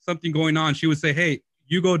or something going on, she would say, hey,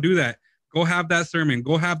 you go do that. Go have that sermon.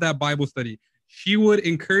 Go have that Bible study. She would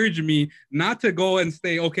encourage me not to go and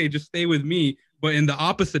stay, okay, just stay with me, but in the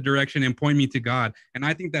opposite direction and point me to God. And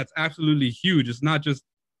I think that's absolutely huge. It's not just,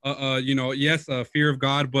 fear of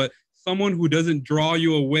God, but someone who doesn't draw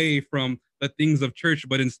you away from the things of church,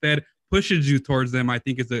 but instead pushes you towards them, I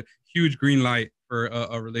think is a huge green light for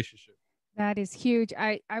a relationship. That is huge.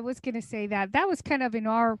 I was gonna say that was kind of in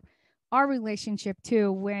our relationship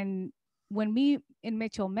too. When me and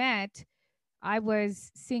Mitchell met, I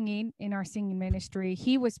was singing in our singing ministry.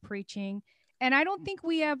 He was preaching. And I don't think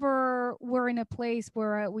we ever were in a place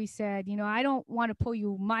where we said, you know, I don't want to pull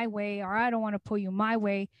you my way or I don't want to pull you my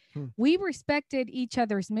way. We respected each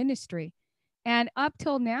other's ministry. And up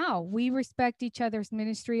till now, we respect each other's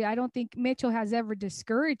ministry. I don't think Mitchell has ever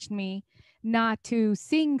discouraged me not to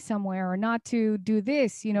sing somewhere or not to do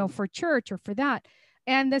this, you know, for church or for that.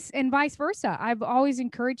 And vice versa. I've always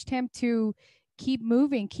encouraged him to keep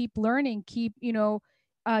moving, keep learning, keep, you know,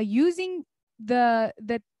 using the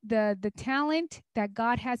talent that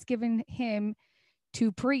God has given him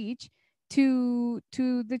to preach to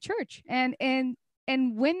the church. And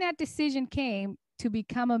when that decision came to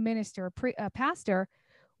become a minister, a pastor,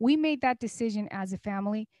 we made that decision as a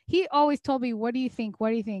family. He always told me, "What do you think? What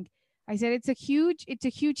do you think?" I said, "It's a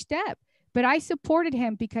huge step," but I supported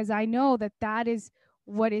him because I know that is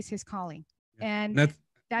what is his calling, and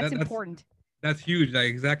that's important. That's huge. Like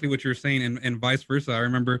exactly what you're saying, and vice versa. I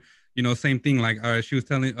remember, you know, same thing. Like she was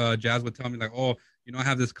telling, Jazz would tell me like, "Oh, you know, I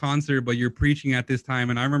have this concert, but you're preaching at this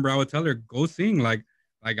time." And I remember I would tell her, "Go sing. Like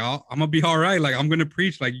I'm gonna be all right. Like I'm gonna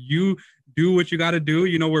preach. Like you do what you got to do.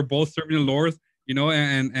 You know, we're both serving the Lord. You know,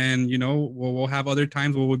 and you know, we'll have other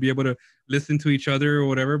times where we'll be able to listen to each other or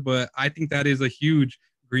whatever. But I think that is a huge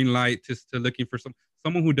green light to looking for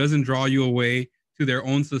someone who doesn't draw you away to their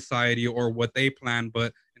own society or what they plan,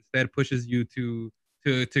 but instead pushes you to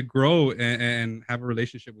grow and have a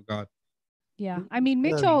relationship with God. Yeah, I mean,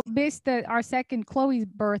 Mitchell missed our second Chloe's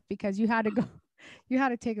birth because you had to go. You had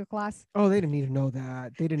to take a class. Oh, they didn't need to know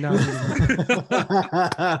that. They did not need to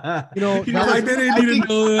know. You know, I didn't need to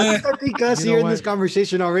know that. I think us here in this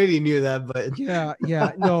conversation already knew that, but yeah.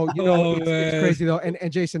 No, you know, it's crazy though.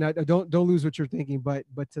 And Jason, don't lose what you're thinking, but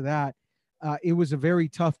to that, it was a very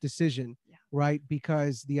tough decision, right?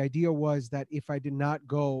 Because the idea was that if I did not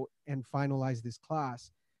go and finalize this class,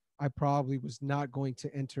 I probably was not going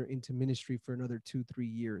to enter into ministry for another 2-3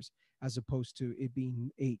 years, as opposed to it being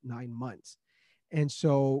 8-9 months. And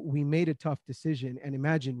so we made a tough decision. And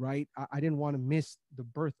imagine, right? I didn't want to miss the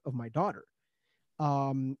birth of my daughter.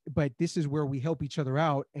 But this is where we help each other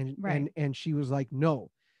out. And she was like,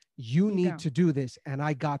 "No, you need to do this. And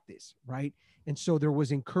I got this." Right. And so there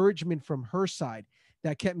was encouragement from her side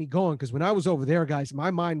that kept me going. Because when I was over there, guys,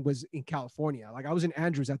 my mind was in California. Like I was in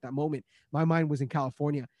Andrews at that moment. My mind was in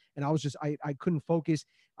California. And I was just, I couldn't focus.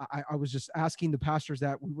 I was just asking the pastors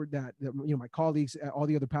that you know, my colleagues, all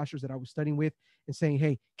the other pastors that I was studying with, and saying,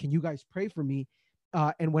 "Hey, can you guys pray for me?"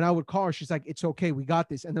 And when I would call her, she's like, "It's okay. We got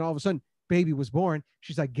this." And then all of a sudden, baby was born.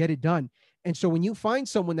 She's like, "Get it done." And so when you find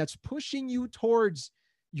someone that's pushing you towards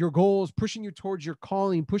your goals, pushing you towards your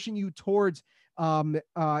calling, pushing you towards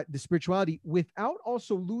the spirituality without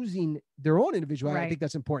also losing their own individuality, I think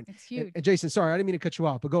that's important. It's huge. And Jason, sorry, I didn't mean to cut you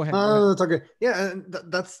off, but go ahead. Oh, it's okay. Yeah,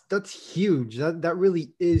 that's huge. That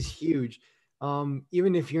really is huge.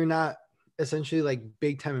 Even if you're not essentially like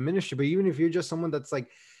big time in ministry, but even if you're just someone that's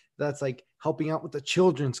like helping out with the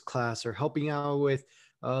children's class or helping out with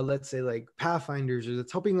let's say like Pathfinders, or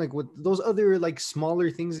that's helping like with those other like smaller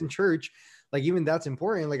things in church, like even that's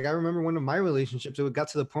important. Like I remember one of my relationships, it got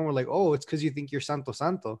to the point where like, "Oh, it's because you think you're santo."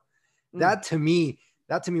 That to me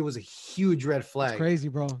was a huge red flag. That's crazy,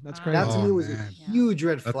 bro. That's crazy. That to me was a huge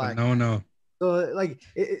red flag. No. So like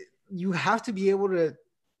you have to be able to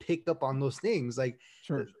pick up on those things. Like,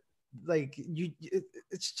 sure. Like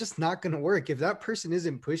it's just not going to work if that person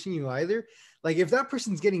isn't pushing you either. Like if that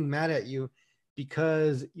person's getting mad at you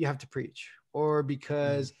because you have to preach, or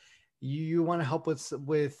because you want to help with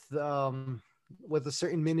a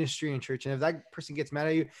certain ministry in church, and if that person gets mad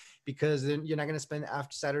at you because then you're not going to spend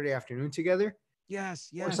after Saturday afternoon together, yes,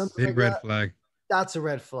 big like red flag. That's a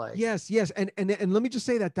red flag. Yes. And let me just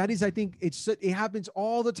say that is, I think it happens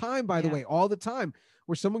all the time, by the way, all the time,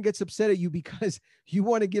 where someone gets upset at you because you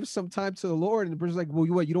want to give some time to the Lord, and the person's like,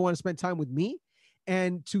 "Well, you don't want to spend time with me?"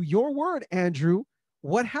 And to your word, Andrew,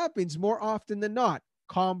 what happens more often than not?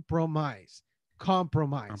 Compromise.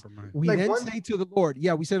 We like then say to the Lord,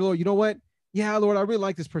 we say to the Lord, "You know what? Yeah, Lord, I really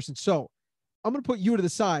like this person. So I'm going to put you to the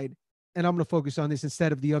side and I'm going to focus on this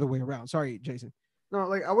instead of the other way around." Sorry, Jason. No,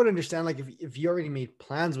 like I would understand, like if you already made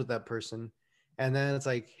plans with that person, and then it's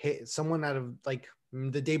like, hey, someone out of like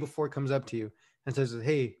the day before comes up to you and says,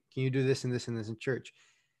 "Hey, can you do this and this and this in church?"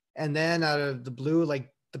 And then out of the blue,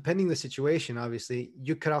 like depending the situation, obviously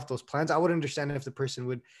you cut off those plans. I would understand if the person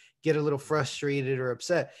would get a little frustrated or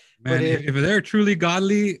upset. Man, But if they're truly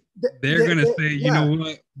godly, they're gonna say, you know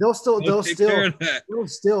what? They'll still take care of that.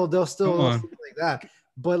 they'll still like that.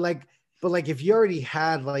 But like if you already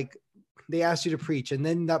had like they asked you to preach and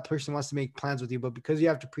then that person wants to make plans with you, but because you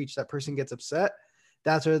have to preach, that person gets upset.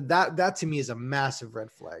 That's where that to me is a massive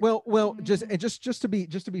red flag. Well, just to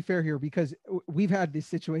be fair here, because we've had this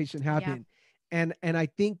situation happen, and I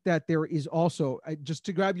think that there is also just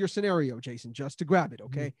to grab your scenario, Jason, just to grab it,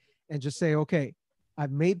 okay, and just say, okay,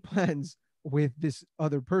 I've made plans with this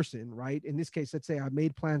other person, right? In this case, let's say I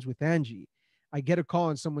made plans with Angie. I get a call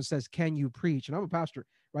and someone says, "Can you preach?" And I'm a pastor,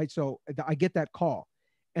 right? So I get that call.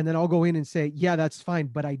 And then I'll go in and say, yeah, that's fine.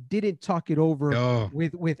 But I didn't talk it over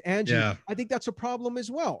with Angie. Yeah. I think that's a problem as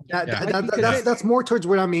well. That's more towards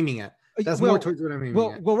what I'm aiming at. That's more towards what I'm aiming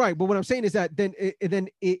at. Well, right. But what I'm saying is that then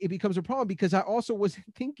it becomes a problem because I also wasn't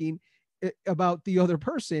thinking about the other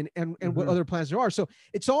person and what other plans there are. So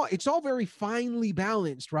it's all very finely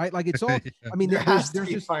balanced, right? Like it's all, I mean, there's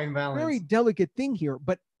this fine balance. Very delicate thing here,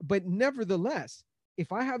 but nevertheless,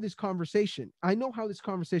 if I have this conversation, I know how this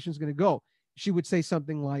conversation is going to go. She would say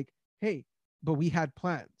something like, "Hey, but we had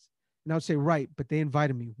plans." And I would say, "Right, but they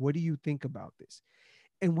invited me. What do you think about this?"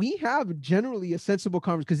 And we have generally a sensible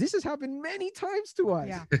conversation because this has happened many times to us.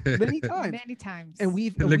 Yeah. Many times. And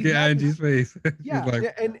we've look at Angie's face. Yeah.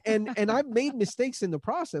 Like, and I've made mistakes in the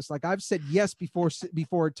process. Like I've said yes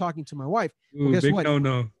before talking to my wife. Well, guess what?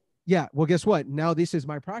 No. Yeah. Well, guess what? Now this is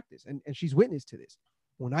my practice. And she's witness to this.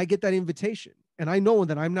 When I get that invitation and I know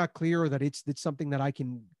that I'm not clear or that it's something that I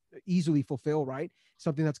can easily fulfill, right?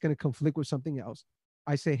 Something that's going to conflict with something else.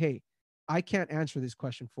 I say, "Hey, I can't answer this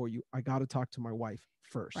question for you. I got to talk to my wife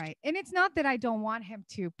first." Right. And it's not that I don't want him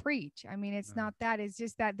to preach. I mean, it's not that. It's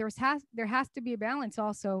just that there has to be a balance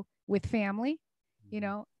also with family, you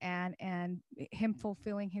know, and him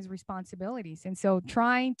fulfilling his responsibilities. And so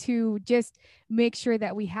trying to just make sure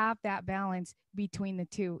that we have that balance between the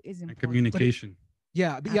two is important. And communication.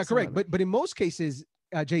 Correct. But in most cases,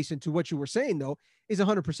 Jason, to what you were saying though, is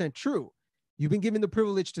 100% true. You've been given the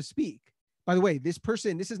privilege to speak. By the way, this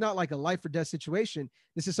is not like a life or death situation.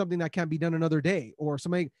 This is something that can be done another day or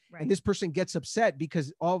something. Right. And this person gets upset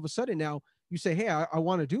because all of a sudden now you say, "Hey, I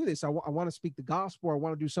want to do this. I want to speak the gospel. I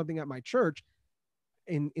want to do something at my church."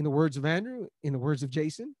 In the words of Andrew, in the words of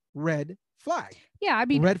Jason, red flag. Yeah. I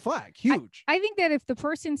mean, red flag, huge. I think that if the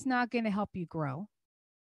person's not going to help you grow,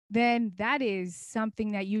 then that is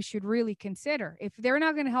something that you should really consider. If they're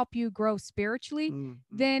not going to help you grow spiritually,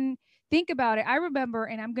 then think about it. I remember,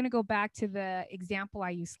 and I'm going to go back to the example I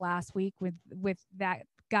used last week with that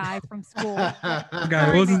guy from school. Guy,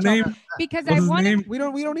 what was his name? Because I wanted. We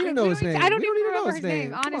don't need to know his name. I don't even remember his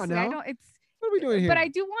name. Honestly, I don't. It's. What are we doing here? But I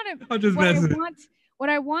do want to. What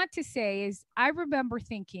I want to say is, I remember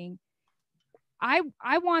thinking,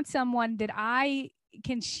 I want someone that I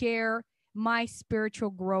can share my spiritual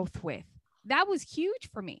growth with. That was huge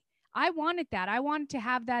for me. I wanted that. I wanted to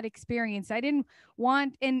have that experience. I didn't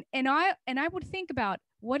want, and I would think about,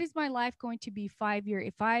 what is my life going to be 5 years?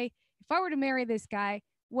 If I were to marry this guy,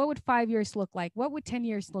 what would 5 years look like? What would 10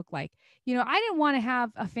 years look like? You know, I didn't want to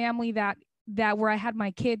have a family that where I had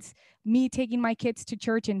my kids, me taking my kids to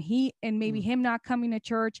church and maybe him not coming to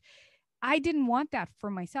church. I didn't want that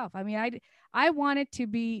for myself. I mean, I wanted to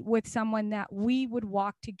be with someone that we would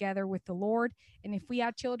walk together with the Lord. And if we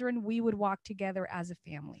had children, we would walk together as a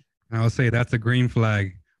family. I would say that's a green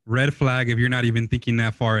flag. Red flag if you're not even thinking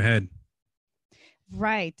that far ahead.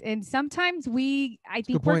 Right. And sometimes we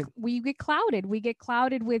get clouded. We get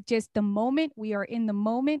clouded with just the moment. We are in the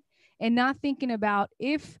moment and not thinking about,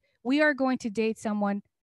 if we are going to date someone,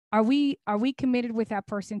 are we committed with that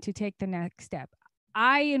person to take the next step?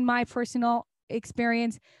 In my personal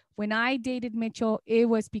experience, when I dated Mitchell, it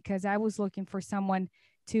was because I was looking for someone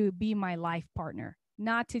to be my life partner,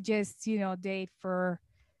 not to just, date for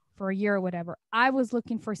a year or whatever. I was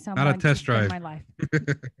looking for someone not a test drive in my life.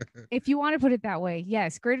 If you want to put it that way.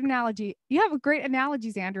 Yes. Great analogy. You have great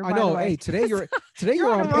analogies, Andrew. I know. Hey, today you're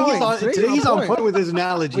on point. Today he's on point with his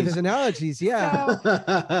analogies. With his analogies. Yeah.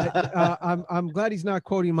 I'm glad he's not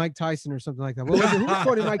quoting Mike Tyson or something like that. What was it? Who was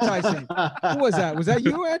quoting Mike Tyson? Who was that? Was that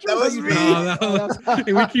you, Andrew? That was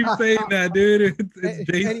me. We keep saying that, dude.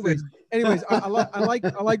 It's Jason. Anyways, I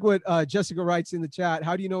like what Jessica writes in the chat.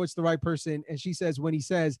 How do you know it's the right person? And she says, when he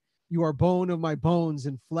says, "You are bone of my bones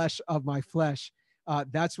and flesh of my flesh,"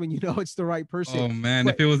 that's when you know it's the right person. Oh man,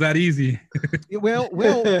 if it was that easy. Well,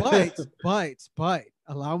 but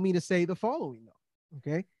allow me to say the following though.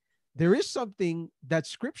 Okay, there is something that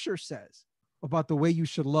Scripture says about the way you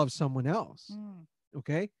should love someone else.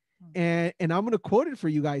 Okay, and I'm going to quote it for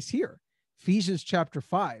you guys here. Ephesians chapter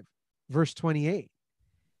 5, verse 28.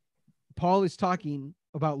 Paul is talking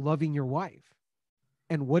about loving your wife.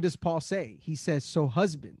 And what does Paul say? He says, so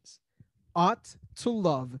husbands ought to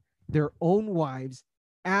love their own wives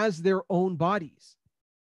as their own bodies.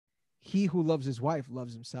 He who loves his wife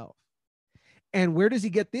loves himself. And where does he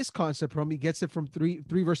get this concept from? He gets it from three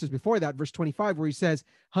verses before that, verse 25, where he says,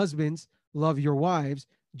 husbands, love your wives,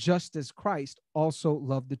 just as Christ also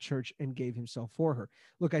loved the church and gave himself for her.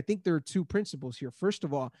 Look, I think there are two principles here. First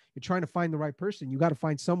of all, you're trying to find the right person. You got to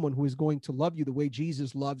find someone who is going to love you the way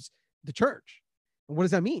Jesus loves the church. And what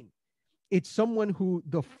does that mean? It's someone who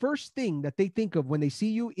the first thing that they think of when they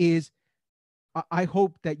see you is, I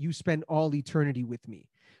hope that you spend all eternity with me,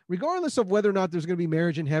 regardless of whether or not there's going to be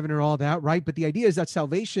marriage in heaven or all that, right? But the idea is that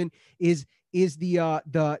salvation is the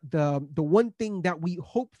one thing that we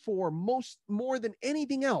hope for more than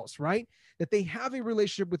anything else, right? That they have a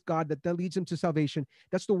relationship with God that leads them to salvation.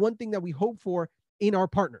 That's the one thing that we hope for in our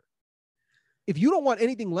partner. If you don't want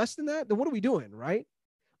anything less than that, then what are we doing, right?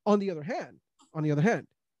 On the other hand,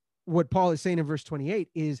 what Paul is saying in verse 28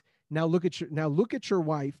 is, now look at your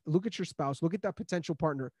wife, look at your spouse, look at that potential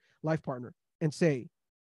partner, life partner, and say,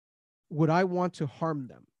 would I want to harm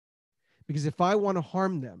them? Because if I want to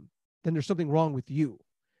harm them, then there's something wrong with you,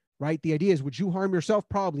 right? The idea is, would you harm yourself?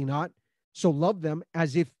 Probably not. So love them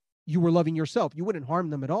as if you were loving yourself. You wouldn't harm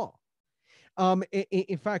them at all.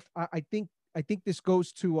 In fact, I think this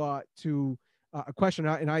goes to a question,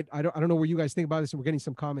 and I don't know where you guys think about this, and we're getting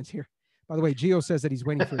some comments here. By the way, Gio says that he's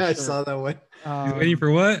waiting for a shirt. I saw that one. He's waiting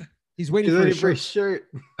for what? He's waiting for a shirt.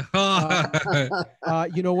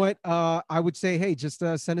 You know what? I would say, hey, just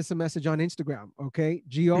send us a message on Instagram, okay,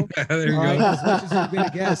 Gio? There you go. As much as you've been a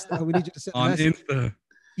guest, we need you to send on a message. Insta.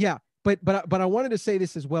 Yeah, but I wanted to say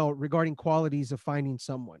this as well regarding qualities of finding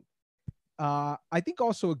someone. I think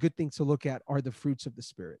also a good thing to look at are the fruits of the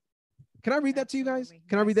Spirit. Can I read that to you guys?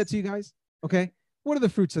 Can I read that to you guys? Okay. What are the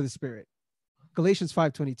fruits of the Spirit? Galatians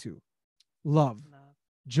 5:22. Love,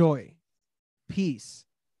 joy, peace,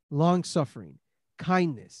 long-suffering,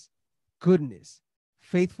 kindness, goodness,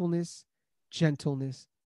 faithfulness, gentleness,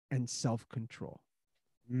 and self-control.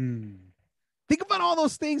 Think about all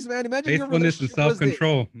those things, man. Imagine faithfulness and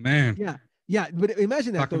self-control, man. Yeah, but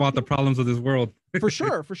imagine that. Talk about the problems of this world. For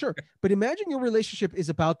sure. But imagine your relationship is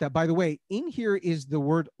about that. By the way, in here is the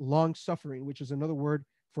word long-suffering, which is another word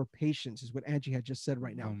for patience, is what Angie had just said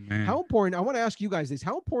right now. Oh, man. How important, I want to ask you guys this,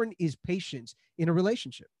 how important is patience in a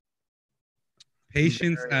relationship?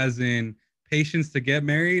 Patience as in patience to get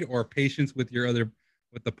married, or patience with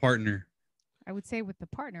the partner? I would say with the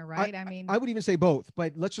partner, right? I would even say both,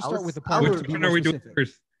 but let's just start with the partner. Which one are we doing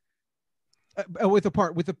first? With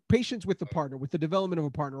the patience with the partner, with the development of a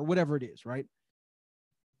partner, or whatever it is, right?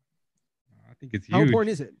 I think it's huge. How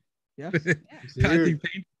important is it? Yeah. I think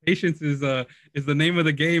patience is the name of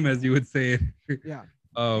the game, as you would say it. Yeah.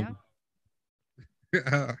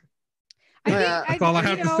 That's all I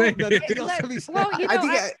have to say. Go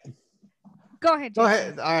ahead. Go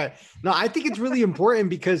ahead. All right. No, I think it's really important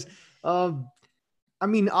because, I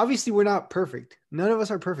mean, obviously we're not perfect. None of us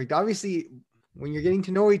are perfect. Obviously, when you're getting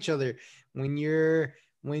to know each other, when you're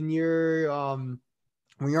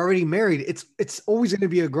already married, it's always going to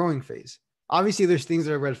be a growing phase. Obviously, there's things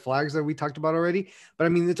that are red flags that we talked about already, but I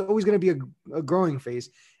mean, it's always going to be a growing phase,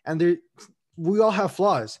 and we all have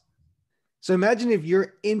flaws. So imagine if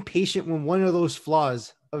you're impatient when one of those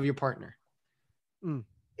flaws of your partner,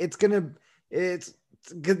 they're going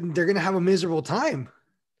to have a miserable time.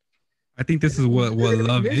 I think this is what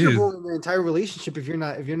love is. In the entire relationship, if you're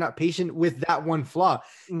not patient with that one flaw,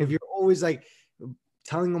 if you're always like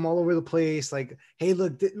telling them all over the place, like, hey,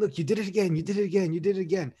 look, you did it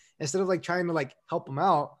again, instead of like trying to like help them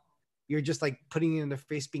out, you're just like putting it in their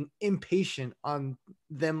face, being impatient on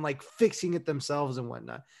them, like fixing it themselves and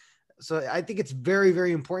whatnot. So I think it's very,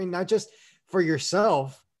 very important, not just for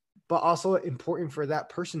yourself, but also important for that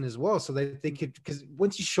person as well. So that they could, because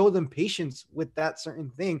once you show them patience with that certain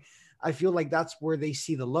thing, I feel like that's where they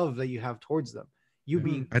see the love that you have towards them. You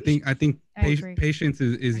being patient. I think patience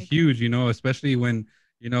is huge, especially when,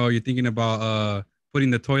 you're thinking about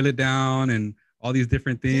putting the toilet down and all these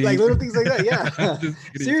different things. Like little things like that. Yeah.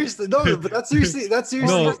 Seriously. No, but that's seriously. No.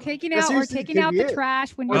 Taking out the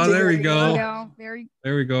trash when you're there we go.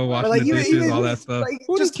 There we go. Washing the dishes, all that stuff. Like,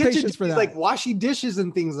 just kitchen for that. Like washing dishes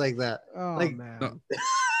and things like that. Oh, like, man. No.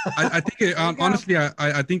 I think honestly,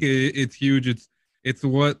 I think it's huge. It's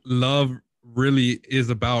what love really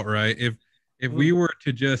is about, right? If we were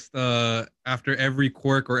to just after every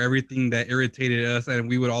quirk or everything that irritated us, and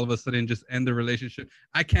we would all of a sudden just end the relationship,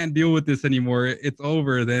 I can't deal with this anymore, it's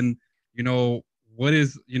over, then what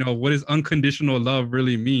is unconditional love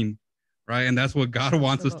really mean, right? And that's what God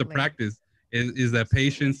wants us to practice is that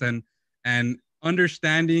patience. And and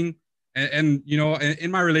understanding. And you know,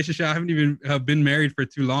 in my relationship, I haven't even been married for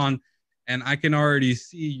too long, and I can already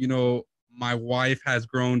see, you know, my wife has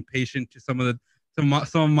grown patient to some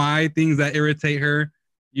of my things that irritate her,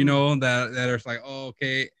 you know, that are like, oh,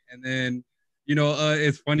 okay. And then, you know,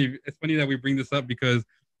 it's funny that we bring this up because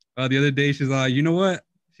the other day she's like, you know what?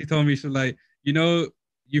 She told me, she's like, you know,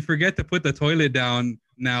 you forget to put the toilet down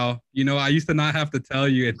now. You know, I used to not have to tell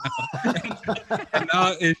you, and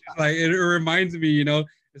now it's like it reminds me, you know,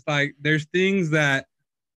 it's like there's things that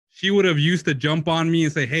she would have used to jump on me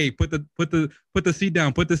and say, hey, put the seat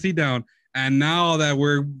down, put the seat down. And now that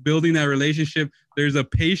we're building that relationship, there's a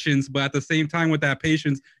patience, but at the same time with that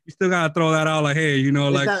patience, you still gotta throw that out like, hey, you know,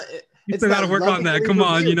 like you still gotta work on that. Come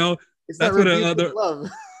on, you know, that's what love.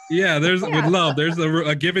 Yeah, there's with love, there's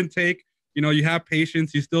a give and take. You know, you have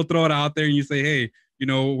patience, you still throw it out there and you say, hey, you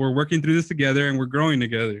know, we're working through this together and we're growing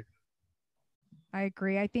together. I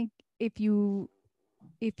agree. I think if you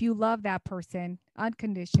love that person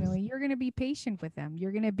unconditionally, you're going to be patient with them.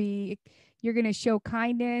 You're going to show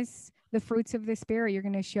kindness, the fruits of the spirit. You're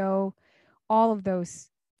going to show all of those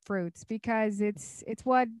fruits because it's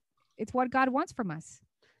what God wants from us.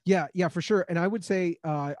 Yeah, for sure. And I would say,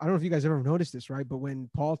 I don't know if you guys ever noticed this, right? But when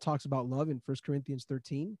Paul talks about love in 1 Corinthians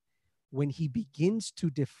 13, when he begins to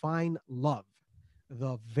define love,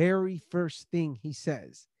 the very first thing he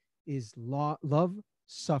says is love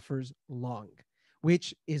suffers long,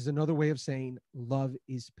 which is another way of saying love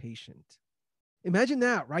is patient. Imagine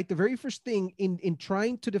that, right? The very first thing in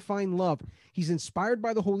trying to define love, he's inspired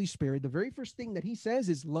by the Holy Spirit. The very first thing that he says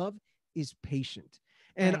is love is patient.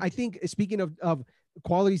 And right. I think speaking of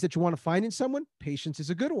qualities that you want to find in someone, patience is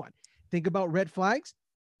a good one. Think about red flags.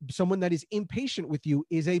 Someone that is impatient with you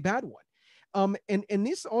is a bad one. And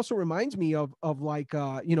this also reminds me of like,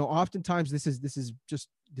 you know, oftentimes this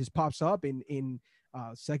pops up in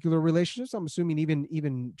secular relationships. I'm assuming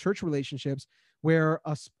even church relationships where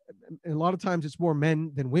a lot of times it's more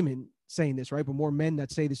men than women saying this, right? But more men that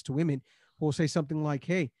say this to women who will say something like,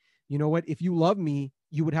 hey, you know what? If you love me,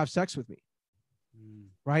 you would have sex with me.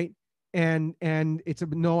 Right. And it's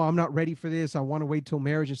no, I'm not ready for this. I want to wait till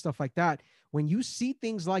marriage and stuff like that. When you see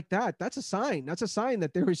things like that, that's a sign. That's a sign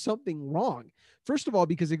that there is something wrong. First of all,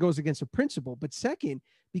 because it goes against a principle. But second,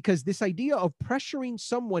 because this idea of pressuring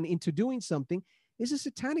someone into doing something is a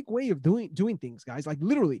satanic way of doing things, guys. Like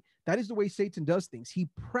literally, that is the way Satan does things. He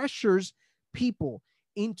pressures people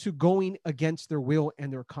into going against their will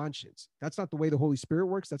and their conscience. That's not the way the Holy Spirit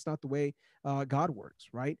works. That's not the way God works,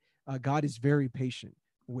 right? God is very patient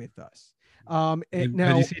with us. And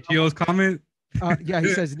now, did you see Gio's comment? Yeah,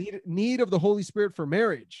 he says need of the Holy Spirit for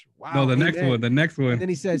marriage. Wow. No, the next one. And then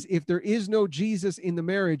he says, if there is no Jesus in the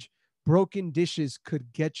marriage, broken dishes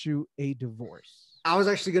could get you a divorce. I was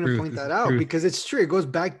actually going to point that out because it's true. It goes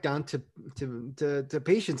back down to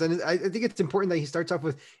patience. And I think it's important that he starts off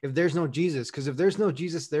with, if there's no Jesus, because if there's no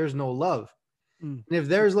Jesus, there's no love. And if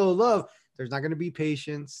there's no love, there's not going to be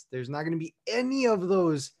patience. There's not going to be any of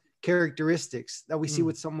those characteristics that we see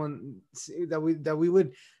with someone that we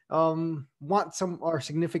would want our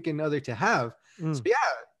significant other to have. So yeah,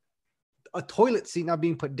 a toilet seat not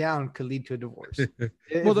being put down could lead to a divorce.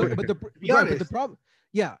 Well, the problem,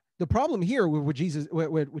 the problem here with what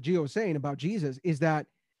Gio was saying about Jesus is that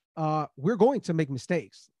we're going to make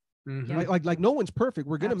mistakes. Like no one's perfect.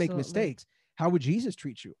 We're going to make mistakes. How would Jesus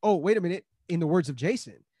treat you? Oh, wait a minute. In the words of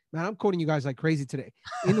Jason, man, I'm quoting you guys like crazy today.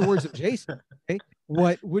 In the words of Jason, okay,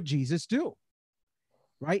 what would Jesus do?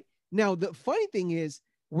 Right now, the funny thing is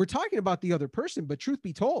we're talking about the other person, but truth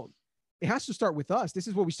be told, it has to start with us. This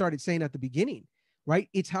is what we started saying at the beginning, right?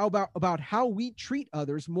 It's how about how we treat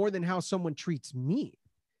others more than how someone treats me.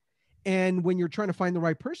 And when you're trying to find the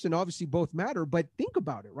right person, obviously both matter, but think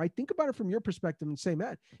about it, right? Think about it from your perspective and say,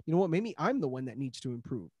 man, you know what? Maybe I'm the one that needs to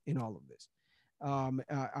improve in all of this.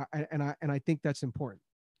 And I think that's important.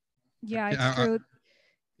 Yeah, it's true.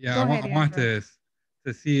 I want to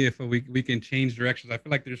see if we can change directions. I feel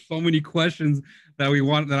like there's so many questions that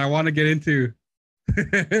I want to get into.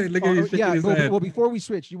 Look at you shaking his head. Well, before we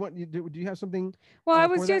switch, do you have something? Well, I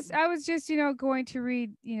was just going to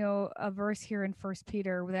read a verse here in 1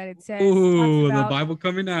 Peter that it says. Ooh, the Bible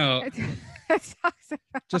coming out.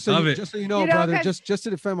 Just so you know, brother, just to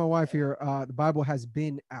defend my wife here, the Bible has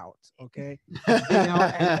been out. Okay, it's been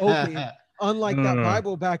out and open. Unlike that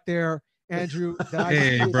Bible back there, Andrew.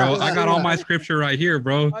 Hey, bro, I got all my scripture right here,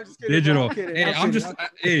 bro. Digital. Hey,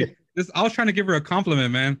 I was trying to give her a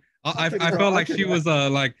compliment, man. I felt like she was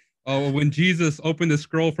when Jesus opened the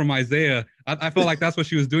scroll from Isaiah. I felt like that's what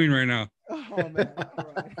she was doing right now. Oh man!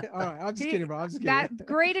 All right, all right. I'm just kidding, bro. I'm just kidding. That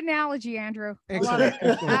great analogy, Andrew. I love Excellent, it.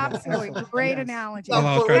 excellent, Absolutely excellent. great Yes. analogy. That's all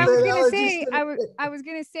I was But trying I to was the gonna analogies say, to- I was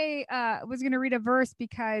gonna say, was gonna read a verse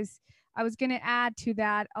because I was gonna add to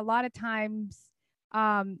that. A lot of times,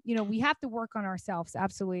 you know, we have to work on ourselves,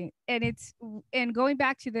 absolutely. And going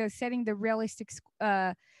back to the setting the realistic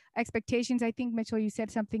expectations. I think Mitchell, you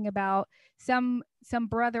said something about some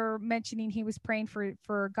brother mentioning he was praying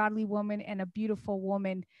for a godly woman and a beautiful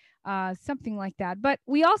woman, something like that. But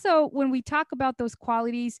we also, when we talk about those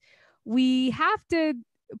qualities, we have to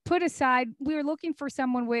put aside, we're looking for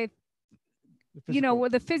someone with, you know,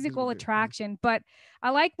 with the physical beauty. attraction. But I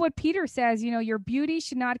like what Peter says, you know, your beauty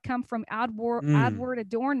should not come from outward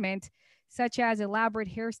adornment, such as elaborate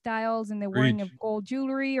hairstyles and the wearing of Preach. gold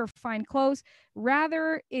jewelry or fine clothes.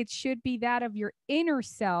 Rather, it should be that of your inner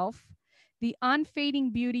self, the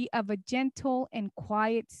unfading beauty of a gentle and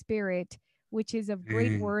quiet spirit, which is of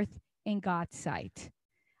great Dang. worth in God's sight.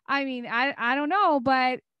 I mean, I don't know,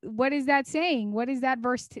 but what is that saying? What does that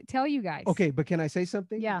verse tell you guys? Okay, but can I say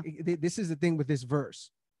something? Yeah. This is the thing with this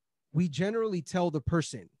verse. We generally tell the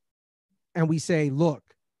person and we say, look,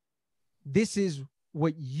 this is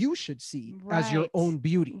what you should see as your Right. own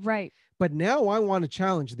beauty. Right. But now I want to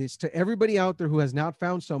challenge this to everybody out there who has not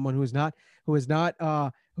found someone, who is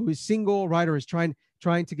single, right, or is trying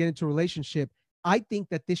to get into a relationship. I think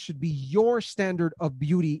that this should be your standard of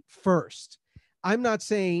beauty first. I'm not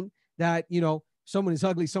saying that, you know, someone is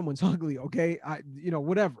ugly, someone's ugly, okay?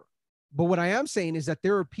 Whatever. But what I am saying is that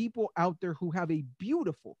there are people out there who have a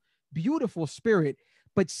beautiful, beautiful spirit,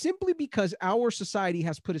 but simply because our society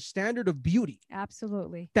has put a standard of beauty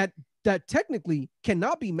Absolutely. that technically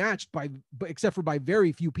cannot be matched except for by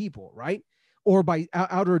very few people, right? Or by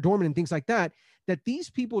outer adornment and things like that, that these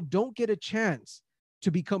people don't get a chance to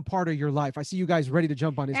become part of your life. I see you guys ready to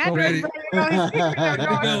jump on this. Go Ready.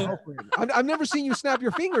 ahead. I've never seen you snap your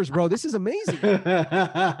fingers, bro. This is amazing.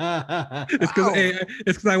 It's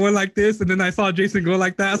because I went like this, and then I saw Jason go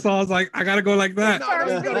like that, so I was like, I gotta go like that. No,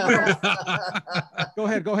 you gotta go. Go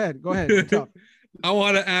ahead. What's up? I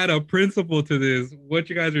want to add a principle to this. What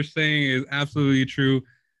you guys are saying is absolutely true.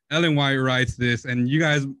 Ellen White writes this, and you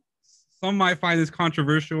guys, some might find this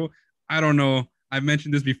controversial. I don't know. I've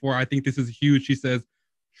mentioned this before. I think this is huge. She says,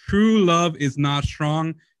 true love is not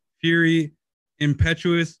strong, fury,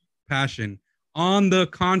 impetuous passion. On the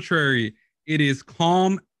contrary, it is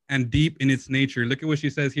calm and deep in its nature. Look at what she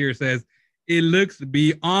says here. It says, it looks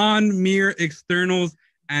beyond mere externals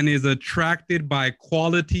and is attracted by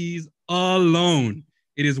qualities alone.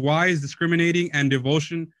 It is wise, discriminating, and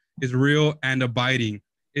devotion is real and abiding.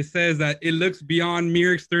 It says that it looks beyond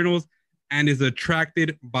mere externals and is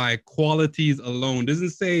attracted by qualities alone. It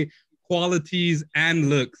doesn't say qualities and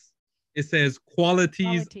looks. It says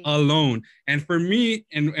qualities alone. And for me,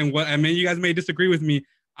 and what I mean, you guys may disagree with me,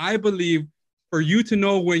 I believe for you to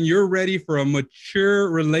know when you're ready for a mature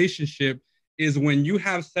relationship is when you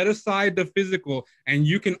have set aside the physical and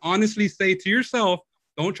you can honestly say to yourself,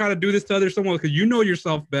 don't try to do this to someone because you know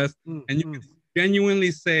yourself best. And you can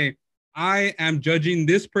genuinely say, I am judging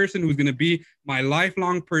this person who's going to be my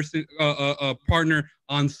lifelong partner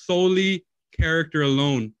on solely character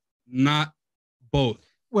alone, not both.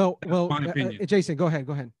 Well, my opinion. Jason, go ahead.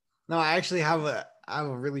 No, I actually have a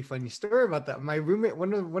really funny story about that. My roommate,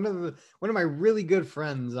 one of my really good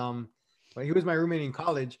friends, he was my roommate in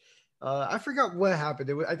college. I forgot what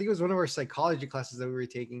happened. I think it was one of our psychology classes that we were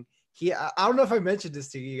taking. I don't know if I mentioned this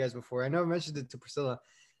to you guys before. I know I mentioned it to Priscilla.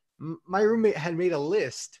 My roommate had made a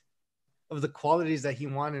list of the qualities that he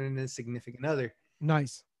wanted in his significant other.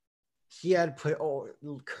 Nice. He had put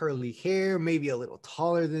curly hair, maybe a little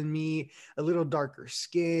taller than me, a little darker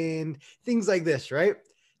skinned, things like this, right?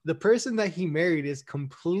 The person that he married is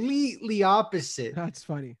completely opposite. That's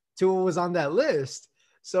funny. To what was on that list.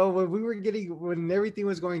 So when everything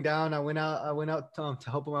was going down, I went out to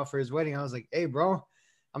help him out for his wedding. I was like, hey, bro,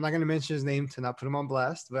 I'm not going to mention his name to not put him on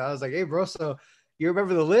blast, but I was like, hey, bro, so you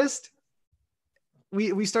remember the list?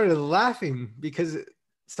 We started laughing because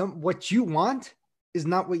what you want is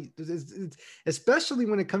not what especially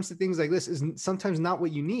when it comes to things like this, is sometimes not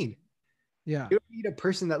what you need. Yeah. You don't need a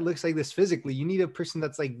person that looks like this physically. You need a person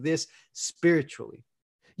that's like this spiritually.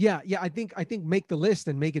 Yeah. I think make the list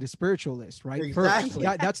and make it a spiritual list, right? Exactly.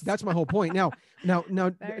 That's my whole point. Now,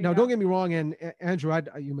 don't get me wrong, and Andrew,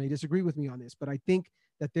 you may disagree with me on this, but I think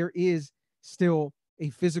that there is still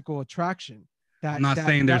a physical attraction. I'm not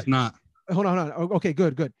saying there's not. Hold on. Okay,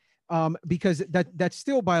 good. Because that's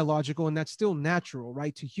still biological and that's still natural,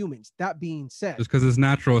 right, to humans. That being said, just because it's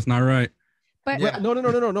natural, it's not right. But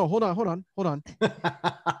no. Hold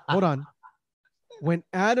on. When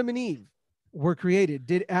Adam and Eve were created,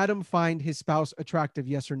 did Adam find his spouse attractive?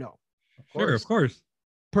 Yes or no? Sure, of course.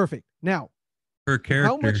 Perfect. Now, Her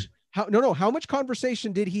character. how much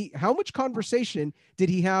conversation did he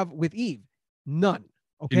have with Eve? None.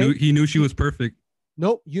 Okay. He knew she was perfect.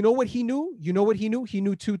 No, you know what he knew? He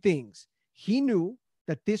knew two things. He knew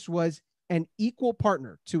that this was an equal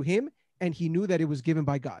partner to him, and he knew that it was given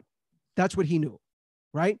by God. That's what he knew,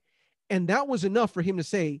 right? And that was enough for him to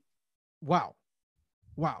say, wow,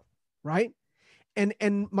 right?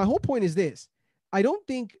 And my whole point is this: I don't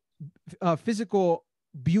think physical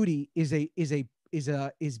beauty is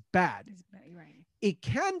bad. Right. It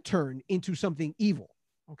can turn into something evil,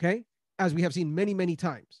 okay? As we have seen many, many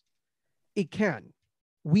times. It can.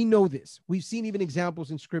 We know this. We've seen even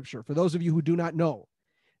examples in scripture. For those of you who do not know,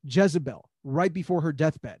 Jezebel, right before her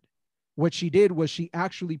deathbed, what she did was she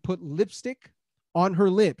actually put lipstick on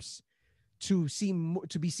her lips to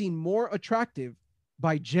be seen more attractive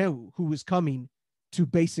by Jehu, who was coming to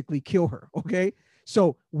basically kill her, okay?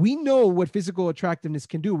 So we know what physical attractiveness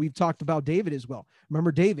can do. We've talked about David as well.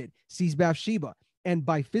 Remember, David sees Bathsheba, and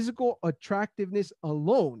by physical attractiveness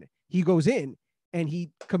alone, he goes in and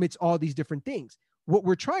he commits all these different things. What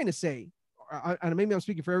we're trying to say, and maybe I'm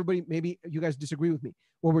speaking for everybody, maybe you guys disagree with me.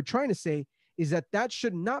 What we're trying to say is that that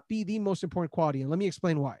should not be the most important quality. And let me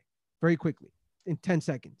explain why very quickly in 10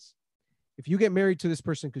 seconds. If you get married to this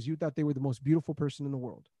person because you thought they were the most beautiful person in the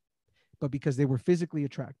world, but because they were physically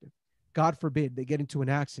attractive, God forbid they get into an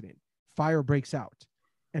accident, fire breaks out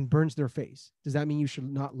and burns their face, does that mean you should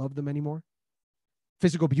not love them anymore?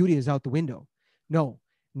 Physical beauty is out the window. No.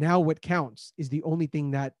 Now what counts is the only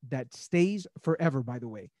thing that stays forever, by the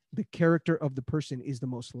way. The character of the person is the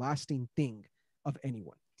most lasting thing of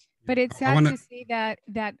anyone. But it's sad to see that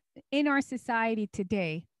in our society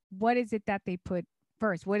today, what is it that they put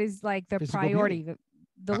first? What is like the priority?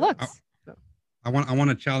 The looks. I want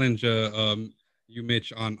to challenge you,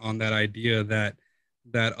 Mitch, on that idea that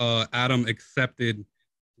Adam accepted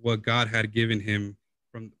what God had given him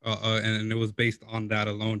from and it was based on that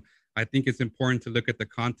alone. I think it's important to look at the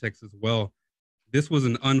context as well. This was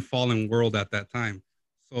an unfallen world at that time.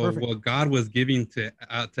 So perfect. What God was giving to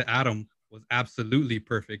Adam was absolutely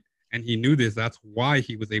perfect. And he knew this. That's why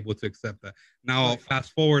he was able to accept that. Now, right.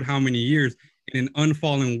 Fast forward how many years? In an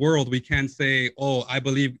unfallen world, we can't say, oh, I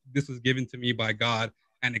believe this was given to me by God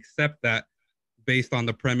and accept that based on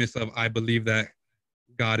the premise of I believe that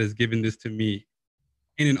God has given this to me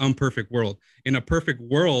in an imperfect world. In a perfect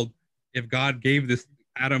world, if God gave this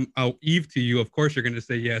Eve to you, of course you're going to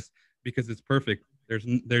say yes because it's perfect. There's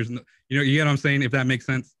no, you get what I'm saying? If that makes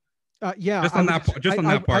sense. Yeah. Just on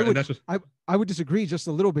that part. I would disagree just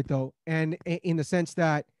a little bit though, and in the sense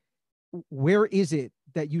that where is it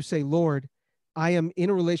that you say, Lord, I am in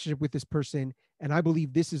a relationship with this person, and I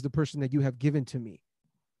believe this is the person that you have given to me.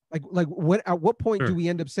 Like what? At what point do we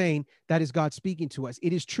end up saying that is God speaking to us?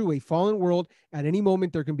 It is true. A fallen world. At any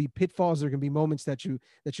moment, there can be pitfalls. There can be moments that you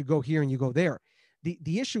go here and you go there.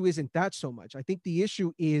 The issue isn't that so much. I think the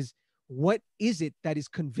issue is what is it that is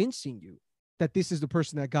convincing you that this is the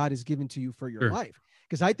person that God has given to you for your life?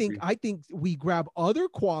 Because I think we grab other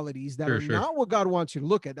qualities that are not what God wants you to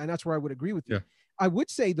look at, and that's where I would agree with you. Yeah. I would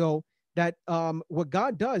say though that what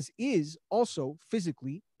God does is also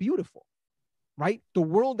physically beautiful. Right? The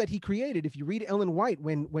world that he created, if you read Ellen White,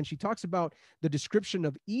 when she talks about the description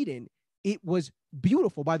of Eden, it was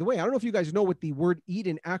beautiful. By the way, I don't know if you guys know what the word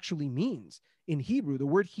Eden actually means in Hebrew. The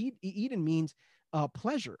word Eden means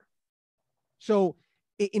pleasure. So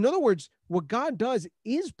in other words, what God does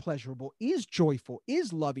is pleasurable, is joyful,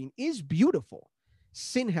 is loving, is beautiful.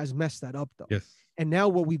 Sin has messed that up though. Yes. And now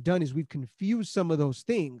what we've done is we've confused some of those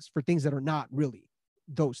things for things that are not really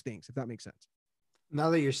those things, if that makes sense. Now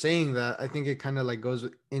that you're saying that, I think it kind of like goes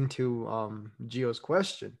into Gio's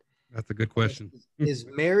question. That's a good question. Is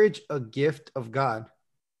marriage a gift of God?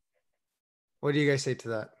 What do you guys say to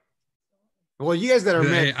that? Well, you guys that are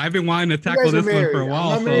married, I've been wanting to tackle this one for a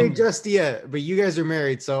while. I'm not married just yet, but you guys are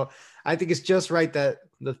married, so I think it's just right that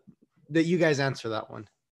you guys answer that one.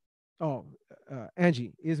 Oh,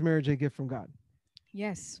 Angie, is marriage a gift from God?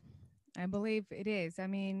 Yes, I believe it is. I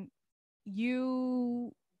mean,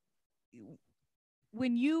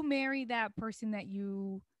 when you marry that person that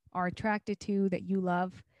you are attracted to, that you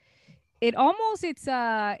love, it's almost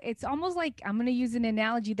like, I'm going to use an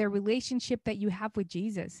analogy, the relationship that you have with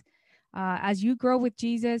Jesus. As you grow with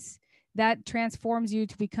Jesus, that transforms you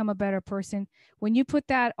to become a better person. When you put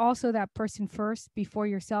that person first before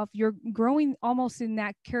yourself, you're growing almost in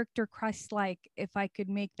that character Christ-like, if I could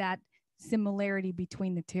make that similarity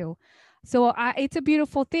between the two. So it's a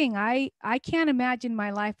beautiful thing. I can't imagine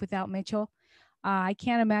my life without Mitchell. I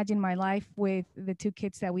can't imagine my life with the 2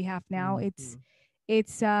 kids that we have now. It's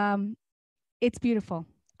beautiful.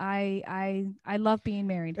 I love being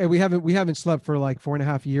married. And we haven't slept for like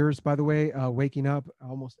 4.5 years, by the way, waking up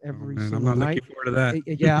almost every man, single I'm not night. looking forward to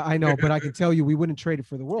that. Yeah, I know, but I can tell you we wouldn't trade it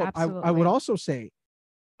for the world. I would Absolutely. also say,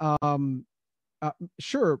 um,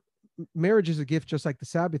 sure, marriage is a gift, just like the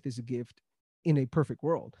Sabbath is a gift in a perfect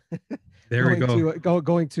world. There we go.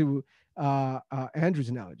 Going to Andrew's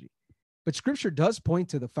analogy, but Scripture does point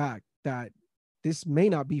to the fact that this may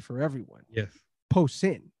not be for everyone Yes. post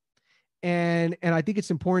sin, and I think it's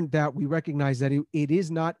important that we recognize that it is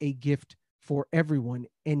not a gift for everyone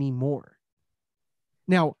anymore.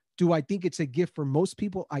 Now, do I think it's a gift for most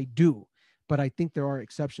people? I do, but I think there are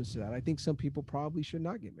exceptions to that. I think some people probably should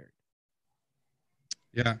not get married.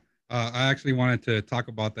 Yeah. I actually wanted to talk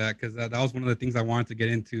about that because that was one of the things I wanted to get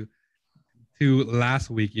into last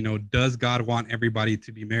week. You know, does God want everybody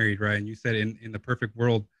to be married, right? And you said in the perfect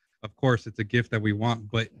world, of course, it's a gift that we want,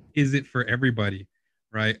 but is it for everybody,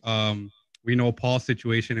 right? We know Paul's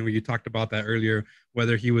situation, and you talked about that earlier,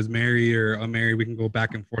 whether he was married or unmarried. We can go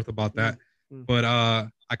back and forth about that. Mm-hmm. But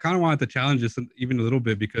I kind of wanted to challenge this even a little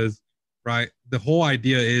bit because, right, the whole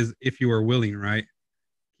idea is if you are willing, right?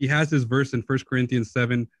 He has this verse in 1 Corinthians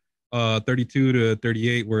 7, 32 to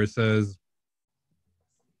 38, where it says,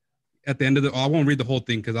 at the end of I won't read the whole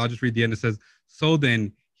thing because I'll just read the end. It says, so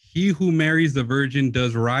then he who marries the virgin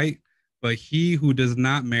does right, but he who does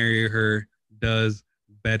not marry her does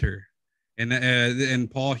better. And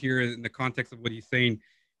Paul here, in the context of what he's saying,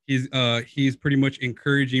 he's pretty much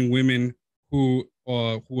encouraging women who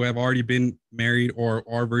have already been married or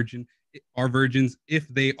are virgins, if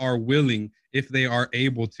they are willing, if they are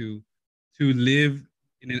able to live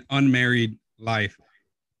in an unmarried life,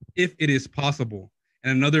 if it is possible.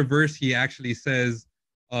 And another verse, he actually says,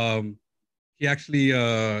 says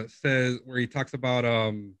where he talks about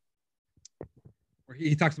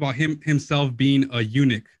himself being a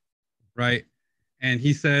eunuch, right? And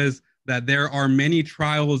he says that there are many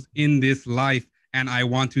trials in this life, and I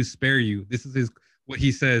want to spare you. This is what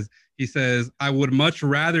he says. He says, I would much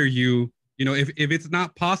rather you, if it's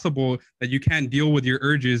not possible that you can't deal with your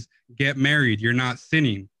urges, get married. You're not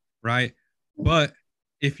sinning, right? But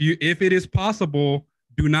if it is possible,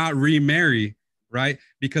 do not remarry, right?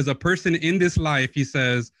 Because a person in this life, he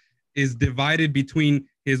says, is divided between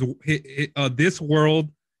this world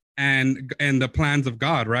and the plans of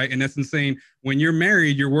God, right? And that's insane. When you're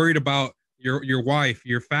married, you're worried about your wife,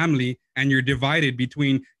 your family, and you're divided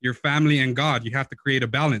between your family and God. You have to create a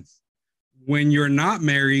balance. When you're not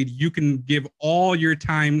married, you can give all your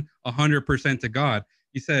time 100% to God.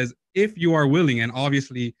 He says, if you are willing, and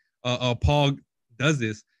obviously Paul does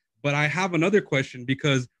this. But I have another question,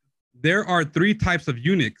 because there are 3 types of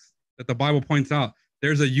eunuchs that the Bible points out.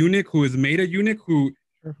 There's a eunuch who is made a eunuch, who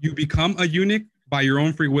you become a eunuch by your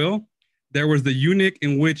own free will. There was the eunuch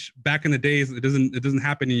in which back in the days, it doesn't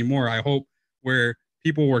happen anymore, I hope, where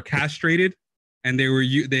people were castrated and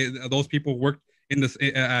those people worked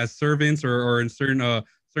as servants or in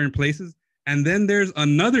certain places. And then there's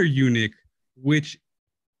another eunuch, which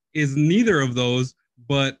is neither of those,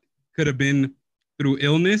 but could have been through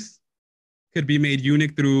illness, could be made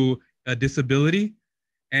eunuch through a disability.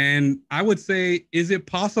 And I would say, is it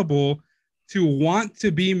possible to want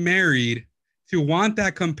to be married, to want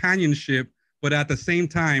that companionship, but at the same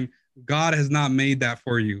time, God has not made that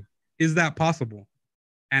for you? Is that possible?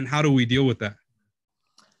 And how do we deal with that?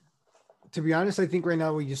 To be honest, I think right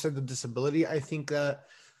now when you said the disability, I think that...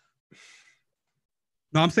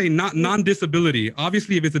 No, I'm saying not non-disability.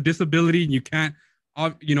 Obviously, if it's a disability, you can't,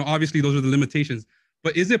 obviously those are the limitations.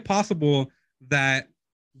 But is it possible that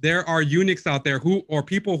there are eunuchs out there or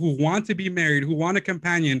people who want to be married, who want a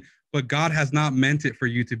companion, but God has not meant it for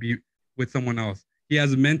you to be with someone else? He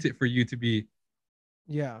has meant it for you to be.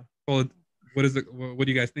 Yeah. Well, what is it? What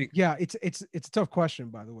do you guys think? Yeah, it's a tough question,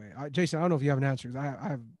 by the way. Jason, I don't know if you have an answer.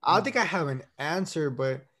 I don't think I have an answer,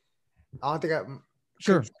 but I don't think I.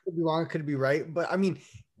 Sure. Could be wrong, could be right. But I mean,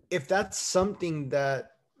 if that's something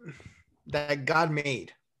that God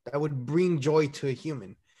made that would bring joy to a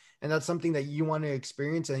human, and that's something that you want to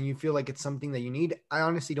experience and you feel like it's something that you need, I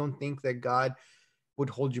honestly don't think that God would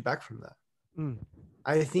hold you back from that.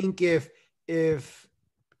 I think if the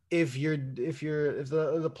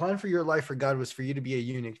plan for your life for God was for you to be a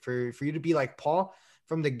eunuch, for you to be like Paul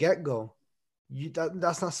from the get-go,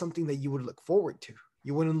 that's not something that you would look forward to.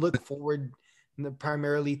 You wouldn't look forward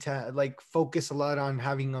primarily to like focus a lot on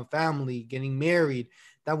having a family, getting married.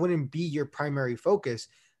 That wouldn't be your primary focus.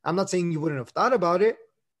 I'm not saying you wouldn't have thought about it,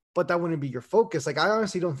 but that wouldn't be your focus. Like, I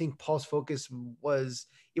honestly don't think Paul's focus was,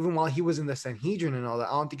 even while he was in the Sanhedrin and all that,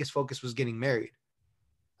 I don't think his focus was getting married.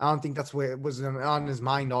 I don't think that's what it was on his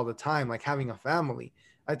mind all the time, like having a family.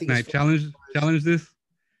 I think challenge this.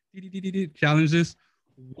 Challenge this.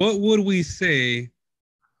 What would we say,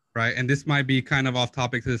 right? And this might be kind of off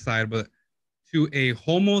topic to the side, but to a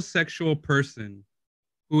homosexual person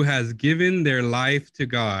who has given their life to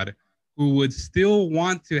God, who would still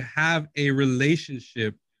want to have a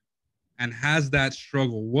relationship and has that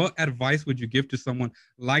struggle, what advice would you give to someone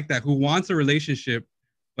like that who wants a relationship,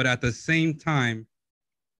 but at the same time,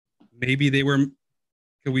 maybe they were,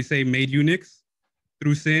 can we say, made eunuchs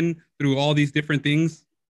through sin, through all these different things?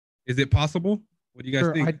 Is it possible? What do you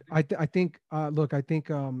guys think? I think, look, I think,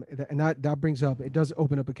 and that brings up, it does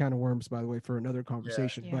open up a can of worms, by the way, for another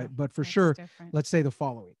conversation. Yeah. But for sure, different. Let's say the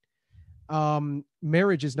following: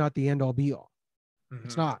 marriage is not the end all be all. Mm-hmm.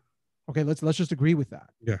 It's not. Okay, let's just agree with that.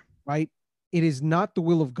 Yeah. Right. It is not the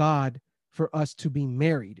will of God for us to be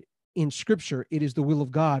married. In Scripture, it is the will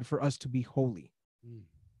of God for us to be holy. Mm.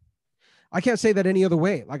 I can't say that any other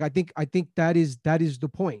way. Like, I think that is the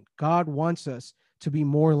point. God wants us to be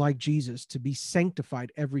more like Jesus, to be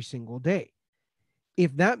sanctified every single day.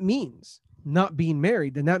 If that means not being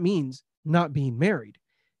married, then that means not being married.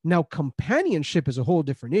 Now, companionship is a whole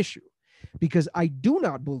different issue, because I do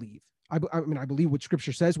not believe, I believe what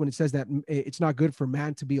Scripture says when it says that it's not good for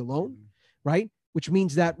man to be alone, right? Which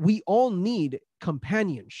means that we all need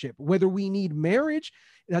companionship. Whether we need marriage,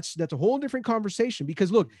 that's a whole different conversation.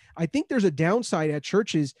 Because look, I think there's a downside at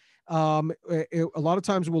churches. A lot of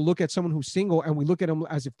times we'll look at someone who's single and we look at them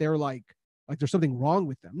as if they're like there's something wrong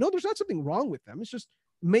with them. No, there's not something wrong with them. It's just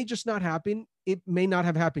may just not happen. It may not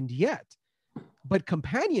have happened yet. But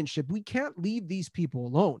companionship, we can't leave these people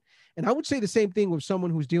alone. And I would say the same thing with someone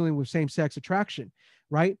who's dealing with same-sex attraction,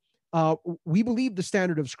 right? We believe the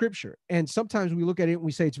standard of Scripture. And sometimes we look at it and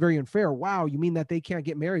we say it's very unfair. Wow, you mean that they can't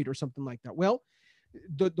get married or something like that? Well,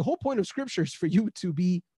 the whole point of Scripture is for you to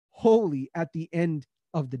be holy at the end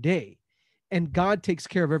of the day. And God takes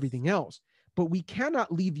care of everything else. But we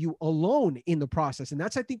cannot leave you alone in the process. And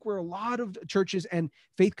that's, I think, where a lot of churches and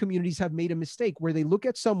faith communities have made a mistake, where they look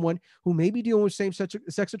at someone who may be dealing with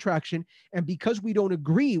same-sex attraction, and because we don't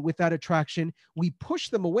agree with that attraction, we push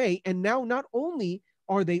them away. And now not only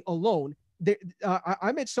are they alone,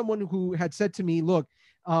 I met someone who had said to me, look,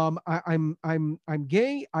 I'm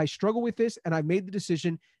gay, I struggle with this, and I made the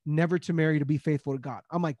decision never to marry, to be faithful to God.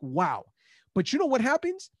 I'm like, wow. But you know what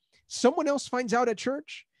happens? Someone else finds out at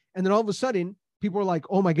church, and then all of a sudden, people are like,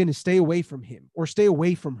 oh my goodness, stay away from him or stay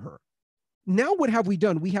away from her. Now what have we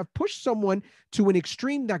done? We have pushed someone to an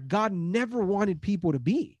extreme that God never wanted people to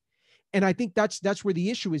be. And I think that's where the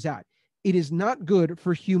issue is at. It is not good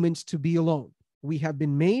for humans to be alone. We have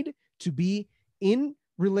been made to be in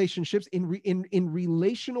relationships, in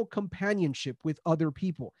relational companionship with other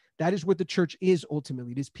people. That is what the church is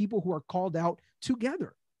ultimately. It is people who are called out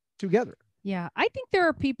together. Yeah, I think there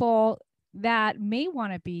are people that may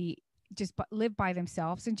want to be just live by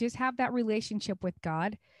themselves and just have that relationship with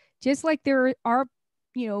God. Just like there are,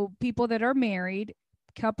 people that are married,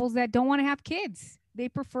 couples that don't want to have kids. They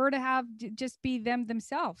prefer to have just be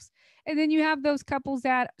themselves. And then you have those couples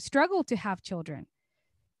that struggle to have children.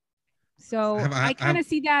 So I kind of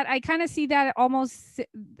see that almost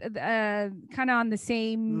kind of on the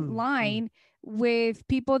same line with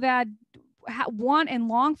people that want and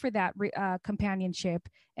long for that companionship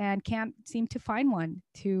and can't seem to find one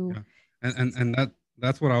to. Yeah. And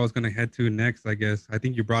that's what I was going to head to next, I guess. I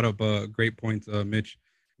think you brought up a great point, Mitch.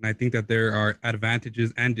 And I think that there are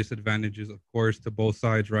advantages and disadvantages, of course, to both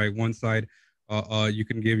sides, right? One side, you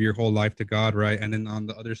can give your whole life to God, right? And then on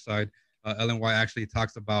the other side, Ellen White actually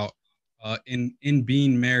talks about in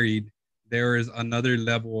being married, there is another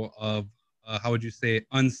level of, how would you say,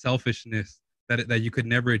 unselfishness that you could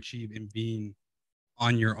never achieve in being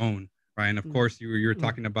on your own, right? And of course, you're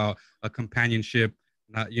talking about a companionship,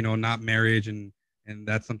 not marriage, and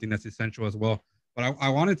that's something that's essential as well. But I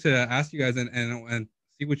wanted to ask you guys and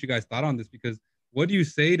see what you guys thought on this, because what do you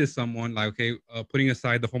say to someone like, okay, putting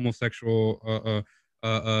aside the homosexual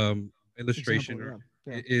illustration, example,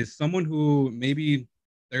 is someone who maybe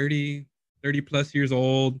 30 plus years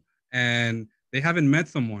old and they haven't met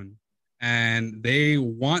someone and they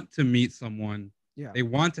want to meet someone, they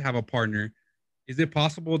want to have a partner. Is it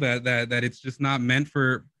possible that it's just not meant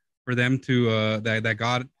for them to that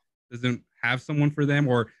God doesn't have someone for them,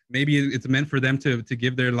 or maybe it's meant for them to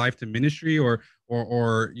give their life to ministry, or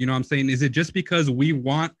you know what I'm saying? Is it just because we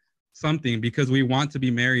want something, because we want to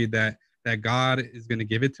be married, that God is going to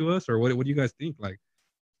give it to us? Or what do you guys think? Like,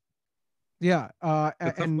 yeah,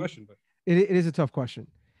 it's a tough question, but it is a tough question.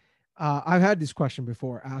 I've had this question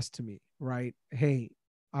before asked to me, right? Hey,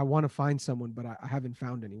 I want to find someone, but I haven't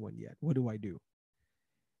found anyone yet. What do I do?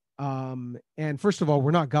 And first of all,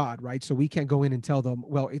 we're not God, right? So we can't go in and tell them,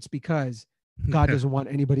 well, it's because God doesn't want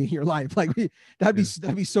anybody in your life. Like that'd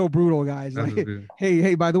be so brutal, guys. Like,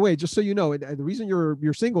 hey, by the way, just so you know, the reason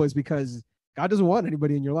you're single is because God doesn't want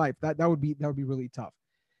anybody in your life. That would be really tough.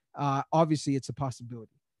 Obviously, it's a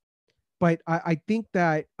possibility, but I think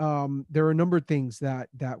that there are a number of things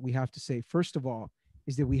that we have to say. First of all,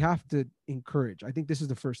 is that we have to encourage. I think this is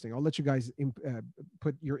the first thing. I'll let you guys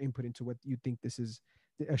put your input into what you think this is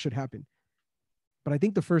should happen. But I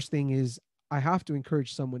think the first thing is I have to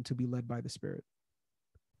encourage someone to be led by the Spirit,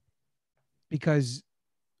 because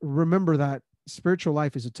remember that spiritual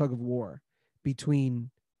life is a tug of war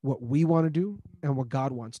between what we want to do and what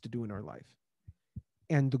God wants to do in our life.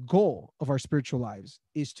 And the goal of our spiritual lives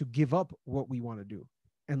is to give up what we want to do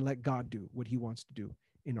and let God do what he wants to do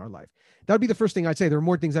in our life. That would be the first thing I'd say. There are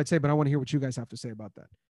more things I'd say, but I want to hear what you guys have to say about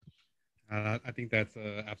that. I think that's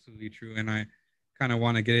absolutely true. And I kind of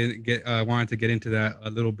want to wanted to get into that a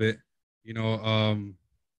little bit. You know,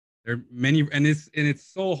 there are many, and it's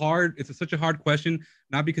so hard. It's such a hard question,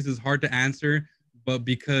 not because it's hard to answer, but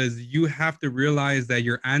because you have to realize that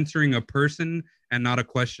you're answering a person and not a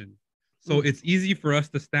question. So it's easy for us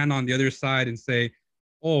to stand on the other side and say,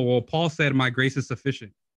 oh, well, Paul said, my grace is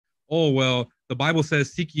sufficient. Oh, well, the Bible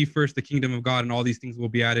says, seek ye first the kingdom of God and all these things will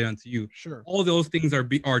be added unto you. Sure. All those things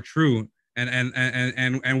are true.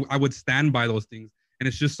 And I would stand by those things. And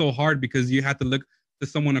it's just so hard because you have to look to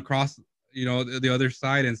someone across, you know, the other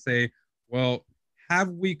side and say, well, have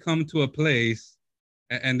we come to a place,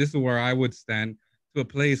 and this is where I would stand, to a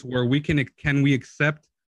place where can we accept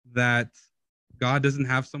that God doesn't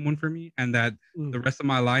have someone for me and that the rest of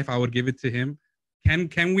my life I would give it to him?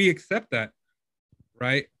 Can we accept that?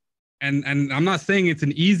 Right? And I'm not saying it's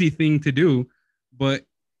an easy thing to do, but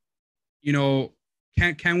you know,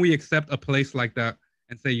 can we accept a place like that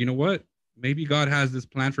and say, you know what, maybe God has this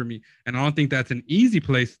plan for me? And I don't think that's an easy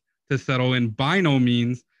place to settle in by no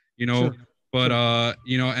means, you know. Sure. But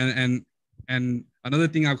you know, and another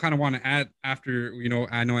thing I kind of want to add after, you know,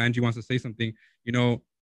 I know Angie wants to say something, you know,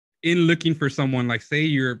 in looking for someone, like say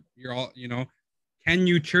you're all, you know, can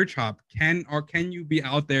you church hop? Can you be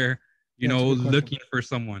out there, you know, looking for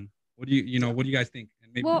someone? What do you know, what do you guys think?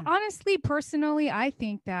 And maybe, well, honestly, personally, I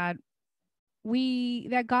think that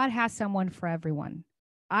God has someone for everyone.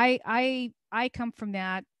 I come from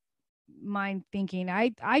that mind thinking.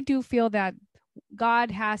 I do feel that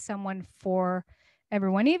God has someone for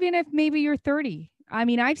everyone, even if maybe you're 30. I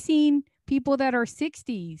mean, I've seen people that are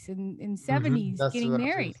 60s and 70s getting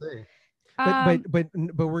married. But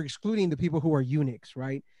we're excluding the people who are eunuchs,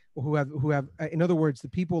 right? Who have, in other words, the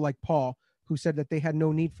people like Paul, who said that they had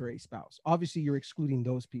no need for a spouse. Obviously, you're excluding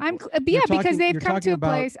those people. Because they've come to a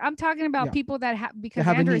place. I'm talking about people that have, because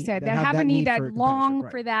Andrew said that have a need, that long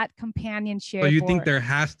for that companionship. So you think there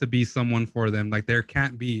has to be someone for them? Like there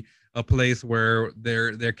can't be a place where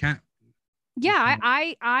there can't. Yeah,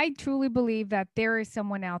 I truly believe that there is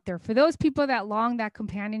someone out there for those people that long that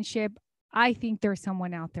companionship. I think there's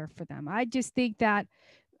someone out there for them. I just think that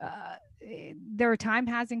their time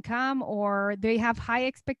hasn't come, or they have high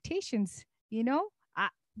expectations. You know,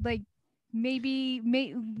 like maybe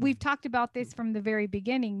we've talked about this from the very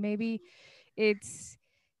beginning. Maybe it's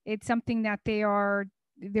something that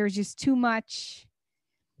there's just too much.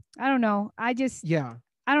 I don't know. I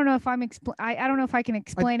don't know if I don't know if I can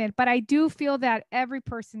explain it, but I do feel that every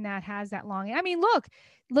person that has that longing. I mean, look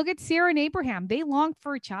at Sarah and Abraham. They longed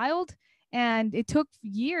for a child, and it took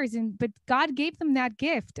years, but God gave them that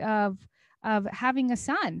gift of having a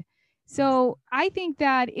son. So I think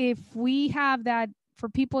that if we have that for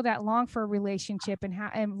people that long for a relationship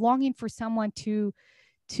and longing for someone to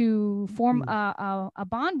form a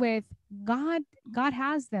bond with, God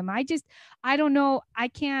has them. I don't know. I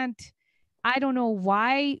don't know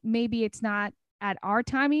why. Maybe it's not at our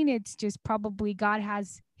timing. It's just probably God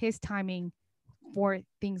has his timing for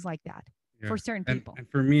things like that for certain people. And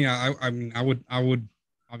for me, I mean, I would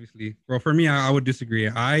obviously, well, for me, I would disagree.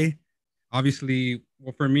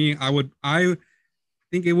 For me, I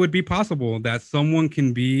think it would be possible that someone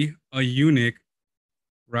can be a eunuch,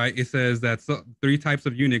 right? It says that three types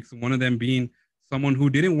of eunuchs, one of them being someone who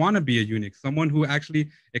didn't want to be a eunuch, someone who actually,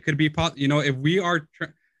 it could be, you know, if we are,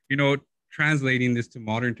 you know, translating this to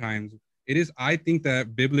modern times, it is, I think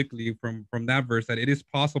that biblically from that verse, that it is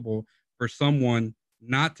possible for someone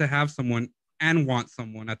not to have someone and want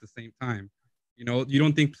someone at the same time. You know, you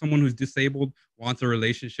don't think someone who's disabled wants a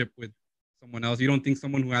relationship with someone else. You don't think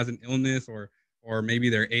someone who has an illness or maybe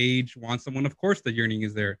their age wants someone. Of course the yearning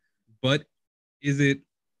is there, but is it,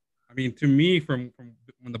 I mean, to me, from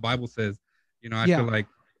when the Bible says, you know, I Yeah. feel like,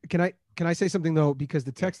 Can I say something though? Because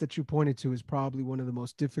the text that you pointed to is probably one of the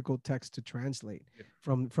most difficult texts to translate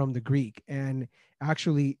from the Greek. And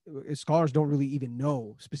actually, scholars don't really even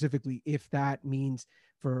know specifically if that means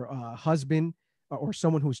for a husband or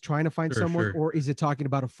someone who's trying to find someone, sure. or is it talking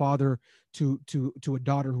about a father to a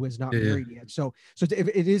daughter who has not Yeah. married yet? So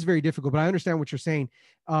it is very difficult. But I understand what you're saying.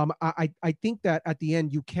 I think that at the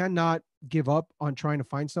end you cannot give up on trying to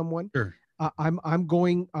find someone. Sure. I'm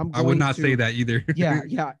going I would not say that either.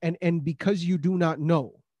 yeah. And because you do not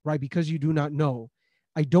know, right? Because you do not know,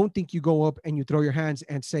 I don't think you go up and you throw your hands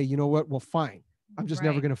and say, you know what? Well, fine. I'm just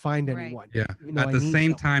never Right. going to find Right. anyone. Yeah. You know, At I the need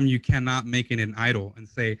same someone. time, you cannot make it an idol and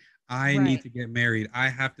say, I Right. need to get married. I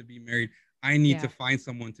have to be married. I need Yeah. to find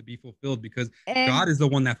someone to be fulfilled, because And- God is the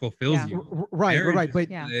one that fulfills Yeah. you. Right. Marriage Right. is- But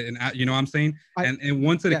Yeah. and you know what I'm saying? I- And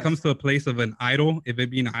once it yes. comes to a place of an idol, if it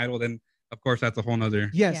being an idol, then of course that's a whole nother.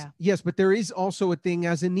 yes, Yeah. yes. But there is also a thing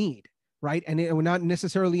as a need, right? And it, not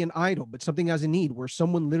necessarily an idol, but something as a need where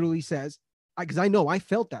someone literally says, because I know I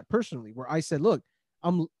felt that personally, where I said, look,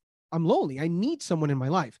 I'm lonely. I need someone in my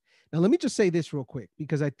life. Now, let me just say this real quick,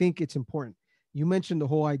 because I think it's important. You mentioned the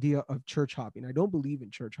whole idea of church hopping. I don't believe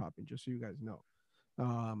in church hopping, just so you guys know.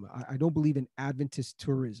 I don't believe in Adventist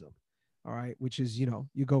tourism, all right, which is, you know,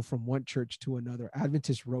 you go from one church to another.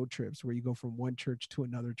 Adventist road trips where you go from one church to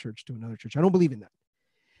another church to another church. I don't believe in that.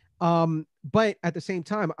 But at the same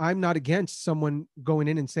time, I'm not against someone going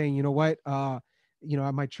in and saying, you know what, you know,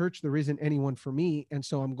 at my church, there isn't anyone for me. And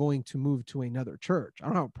so I'm going to move to another church. I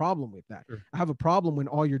don't have a problem with that. Sure. I have a problem when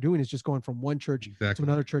all you're doing is just going from one church to Exactly.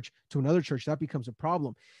 another church to another church. That becomes a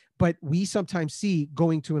problem. But we sometimes see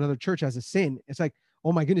going to another church as a sin. It's like,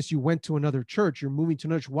 oh my goodness, you went to another church. You're moving to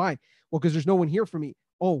another church. Why? Well, because there's no one here for me.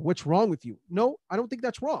 Oh, what's wrong with you? No, I don't think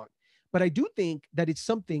that's wrong. But I do think that it's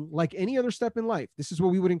something like any other step in life. This is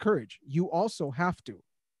what we would encourage. You also have to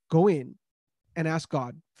go in and ask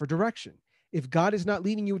God for direction. If God is not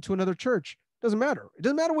leading you to another church, it doesn't matter. It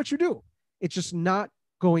doesn't matter what you do. It's just not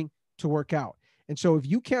going to work out. And so if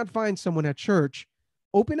you can't find someone at church,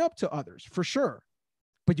 open up to others for sure.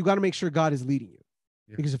 But you got to make sure God is leading you.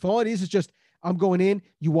 Yeah. Because if all it is just, I'm going in,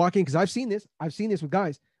 you walk in, because I've seen this with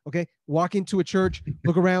guys. Okay. Walk into a church,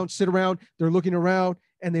 look around, sit around, they're looking around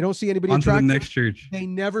and they don't see anybody On to the attractive. next church. They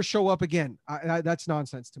never show up again. That's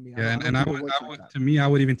nonsense to me. Yeah, don't I think it would, works like that. to me, I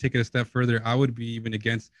would even take it a step further. I would be even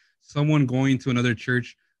against someone going to another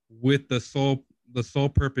church with the sole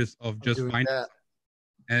purpose of just doing finding. that.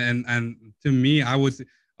 And to me, I would.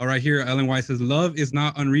 All right, here Ellen White says, "Love is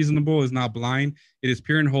not unreasonable, is not blind. It is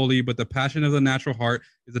pure and holy. But the passion of the natural heart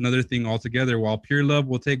is another thing altogether. While pure love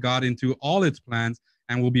will take God into all its plans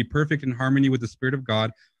and will be perfect in harmony with the Spirit of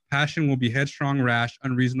God, passion will be headstrong, rash,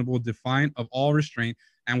 unreasonable, defiant of all restraint,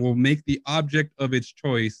 and will make the object of its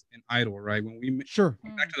choice an idol." Right? When we Sure.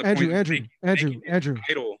 back to the Andrew, point of Andrew, making it Andrew. an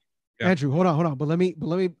idol. Yeah. Andrew, hold on. But let me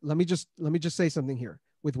just say something here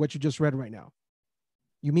with what you just read right now.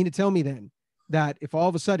 You mean to tell me then that if all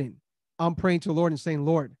of a sudden I'm praying to the Lord and saying,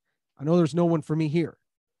 Lord, I know there's no one for me here.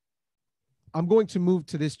 I'm going to move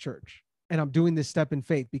to this church and I'm doing this step in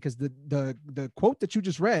faith, because the quote that you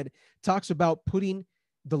just read talks about putting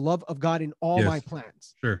the love of God in all Yes. my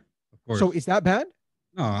plans. Sure, of course. So is that bad?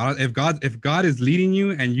 No, if God is leading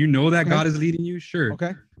you and you know that Okay. God is leading you, sure.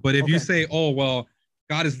 Okay. But if you Okay. say, "Oh well,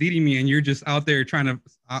 God is leading me," and you're just out there trying to,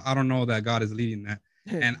 I don't know that God is leading that.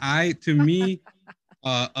 And my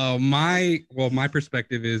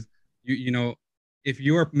perspective is, you know, if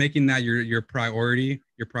you're making that your priority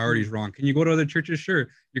is wrong. Can you go to other churches? Sure,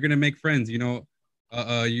 you're gonna make friends. You know,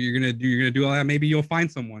 you're gonna do all that. Maybe you'll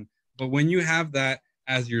find someone. But when you have that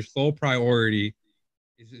as your sole priority,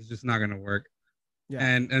 it's just not gonna work. Yeah.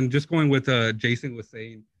 And just going with Jason was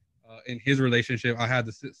saying, in his relationship, I had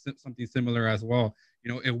something similar as well.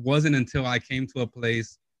 You know, it wasn't until I came to a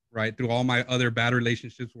place, right, through all my other bad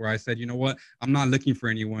relationships, where I said, you know what, I'm not looking for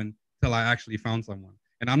anyone till I actually found someone.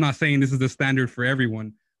 And I'm not saying this is the standard for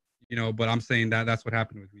everyone, you know, but I'm saying that that's what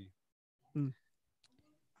happened with me.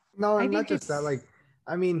 No, I and not think just that. it's- Like,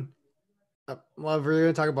 I mean, well, if we're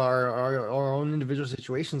gonna talk about our own individual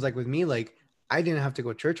situations, like with me, like I didn't have to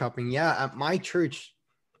go church hopping. Yeah, at my church,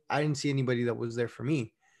 I didn't see anybody that was there for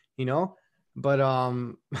me, you know. But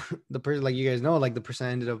the person, like you guys know, like the person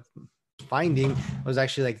I ended up finding was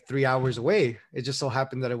actually like 3 hours away. It just so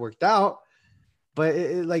happened that it worked out. But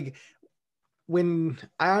like, when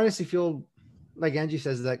I honestly feel like Angie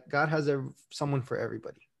says that God has someone for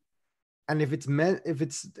everybody. And if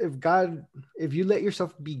you let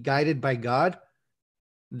yourself be guided by God,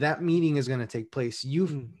 that meeting is going to take place.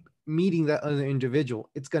 You meeting that other individual,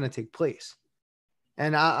 it's going to take place.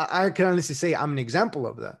 And I can honestly say I'm an example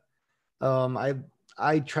of that.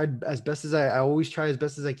 I tried as best as I always try as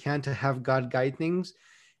best as I can to have God guide things,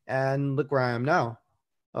 and look where I am now.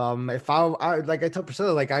 If I like I tell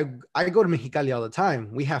Priscilla, like I go to Mexicali all the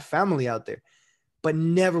time. We have family out there, but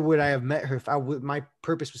never would I have met her if my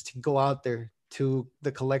purpose was to go out there to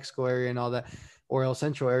the Calexico area and all that, or El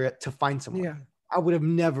Centro area to find someone. Yeah. I would have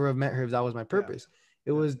never have met her if that was my purpose.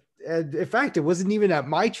 It was, in fact, it wasn't even at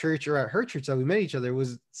my church or at her church that we met each other. It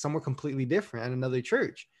was somewhere completely different at another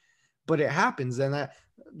church. But it happens, and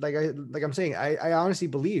I'm saying, I honestly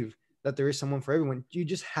believe that there is someone for everyone. You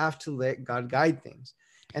just have to let God guide things,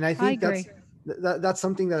 and I think that's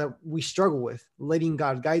something that we struggle with, letting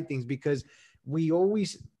God guide things, because we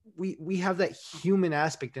always we have that human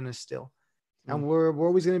aspect in us still, and we're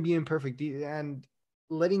always going to be imperfect, and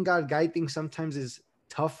letting God guide things sometimes is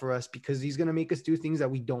tough for us because He's going to make us do things that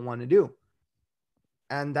we don't want to do.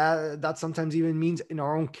 And that sometimes even means in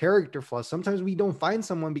our own character flaws. Sometimes we don't find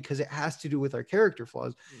someone because it has to do with our character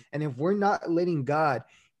flaws. And if we're not letting God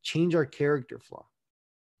change our character flaw,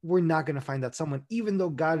 we're not going to find that someone, even though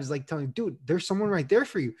God is like telling, dude, there's someone right there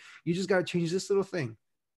for you. You just got to change this little thing.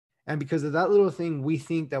 And because of that little thing, we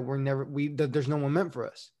think that that there's no one meant for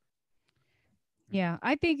us. Yeah,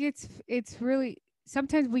 I think it's really,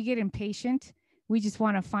 sometimes we get impatient. We just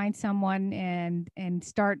want to find someone and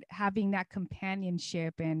start having that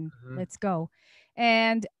companionship and let's go.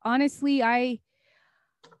 And honestly, I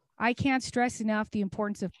can't stress enough the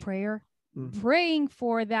importance of prayer. Praying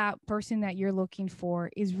for that person that you're looking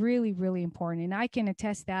for is really, really important. And I can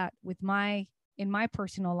attest that with in my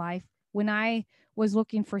personal life. When I was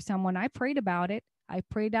looking for someone, I prayed about it. I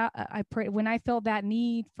prayed when I felt that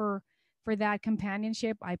need for that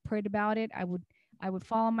companionship. I prayed about it. I would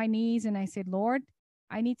fall on my knees and I said, Lord,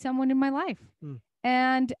 I need someone in my life.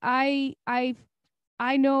 And I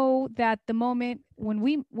know that the moment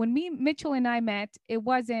when Mitchell and I met, it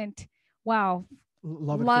wasn't, wow,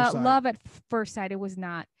 love at first sight. It was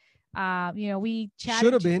not. We chatted.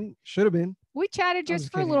 Should have been. We chatted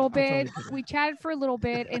just for a little bit. We chatted for a little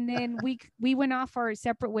bit, and then we went off our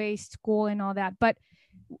separate ways, school and all that. But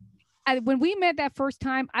when we met that first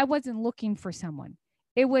time, I wasn't looking for someone.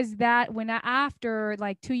 It was that after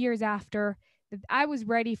like 2 years after, I was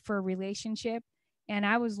ready for a relationship and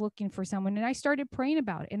I was looking for someone, and I started praying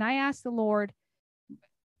about it. And I asked the Lord,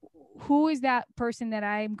 who is that person that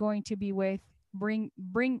I'm going to be with? Bring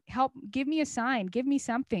help, give me a sign, give me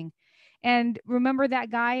something. And remember that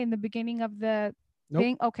guy in the beginning of the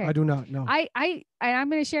thing? Okay. I do not know. I'm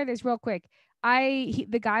going to share this real quick.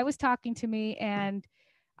 The guy was talking to me, and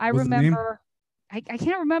I What's remember, I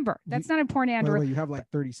can't remember. That's not important, Andrew. By the way, you have like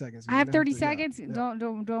 30 seconds. I have 30 seconds. Yeah.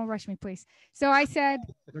 Don't rush me, please. So I said,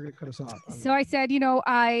 they're gonna cut us off. So I said,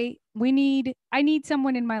 I need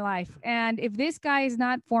someone in my life. And if this guy is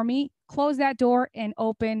not for me, close that door and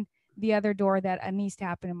open the other door that needs to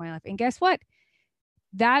happen in my life. And guess what?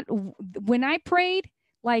 When I prayed,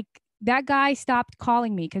 like, that guy stopped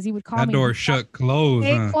calling me because he would call me. That door shut closed.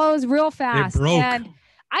 It closed real fast. It broke. And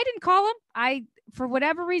I didn't call him. For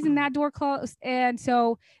whatever reason, that door closed. And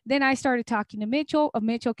so then I started talking to Mitchell.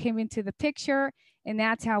 Mitchell came into the picture, and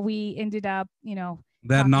that's how we ended up,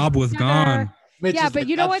 that knob was gone. Yeah, but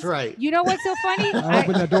you know what's right. You know what's so funny?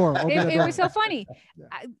 Open that door. It was so funny.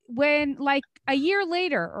 When like a year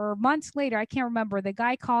later or months later, I can't remember, the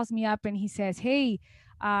guy calls me up and he says, hey,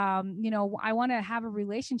 I want to have a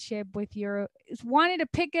relationship with wanted to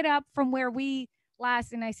pick it up from where we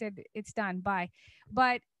last. And I said, it's done. Bye.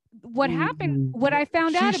 But what happened, what I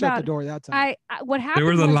found out shut about the door that time. what happened,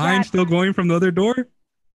 there was a line still going from the other door.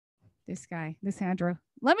 This Andrew.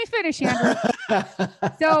 Let me finish, Andrew.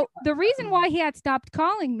 So the reason why he had stopped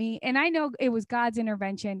calling me, and I know it was God's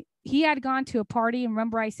intervention, he had gone to a party. And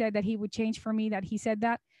remember I said that he would change for me, that he said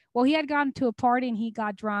that? Well, he had gone to a party and he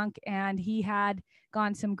got drunk and he had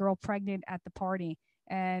gotten some girl pregnant at the party.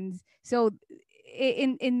 And so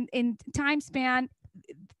in time span,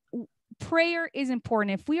 prayer is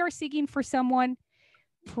important. If we are seeking for someone,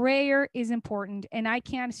 prayer is important. And I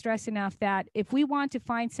can't stress enough that if we want to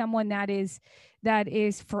find someone that is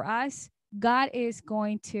for us, God is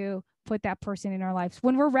going to put that person in our lives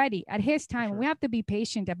when we're ready at his time. Sure. We have to be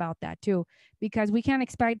patient about that too, because we can't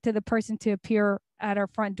expect the person to appear at our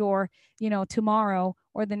front door, tomorrow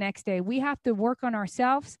or the next day. We have to work on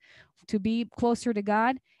ourselves to be closer to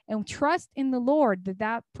God and trust in the Lord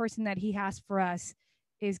that person that he has for us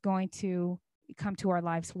is going to come to our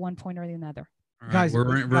lives one point or the another. Right, guys,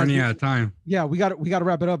 we're running out of time. Yeah, we got to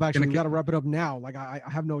wrap it up. Actually, we got to wrap it up now. Like I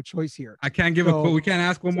have no choice here. I can't give we can't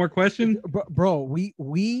ask one more question, bro.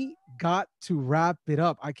 We got to wrap it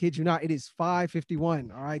up. I kid you not. It is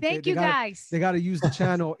 5:51. All right. Thank you guys. They got to use the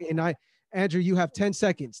channel, and Andrew, you have 10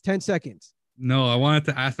 seconds. 10 seconds. No, I wanted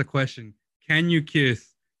to ask the question. Can you kiss?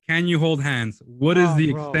 Can you hold hands? What is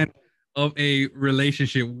the extent of a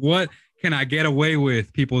relationship? What can I get away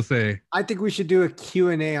with? People say. I think we should do a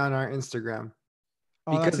Q&A on our Instagram.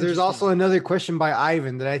 Because there's also another question by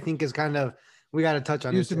Ivan that I think is kind of, we got to touch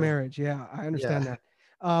on. Use of marriage. Yeah, I understand that.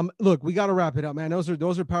 Look, we got to wrap it up, man.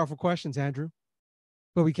 Those are powerful questions, Andrew,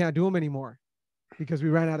 but we can't do them anymore because we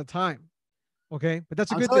ran out of time. Okay, but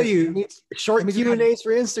that's a good thing. You, short Q&As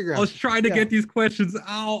for Instagram. I was trying to get these questions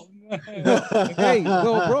out. Hey,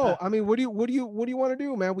 well, bro, I mean, what do you want to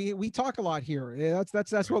do, man? We talk a lot here. Yeah,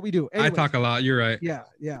 that's what we do. Anyways, I talk a lot. You're right. Yeah.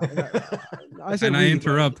 I said and I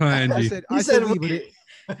interrupt, huh, Angie? I said we,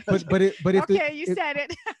 but if okay, you said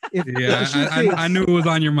it. I knew it was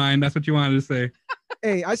on your mind. That's what you wanted to say.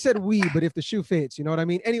 Hey, I said we, but if the shoe fits, you know what I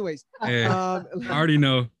mean? Anyways, hey, I already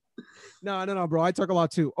know. No, bro. I talk a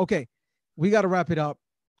lot too. Okay, we got to wrap it up.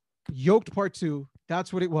 Yoked part 2.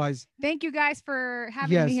 That's what it was. Thank you guys for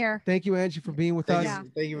having me here. Thank you, Angie, for being with us. Yeah.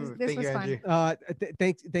 Thank you. This was Angie. fun.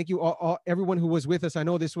 Thank you all, everyone who was with us. I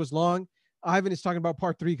know this was long. Ivan is talking about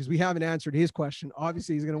part 3 because we haven't answered his question.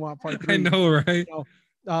 Obviously, he's going to want part 3. I know, right?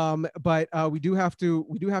 But we do have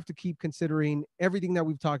to keep considering everything that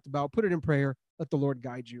we've talked about. Put it in prayer. Let the Lord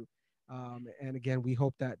guide you. And again, we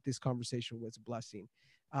hope that this conversation was a blessing.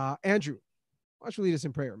 Andrew, why don't you lead us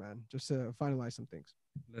in prayer, man? Just to finalize some things.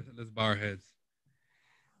 Let's bow our heads.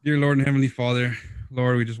 Dear Lord and Heavenly Father,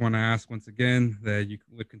 Lord, we just want to ask once again that you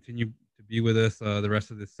would continue to be with us the rest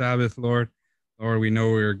of this Sabbath, Lord. Lord, we know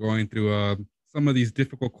we're going through some of these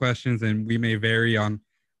difficult questions, and we may vary on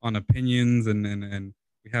opinions, and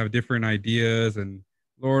we have different ideas. And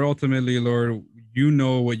Lord, ultimately, Lord, you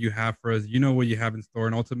know what you have for us. You know what you have in store.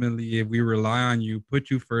 And ultimately, if we rely on you, put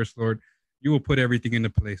you first, Lord, you will put everything into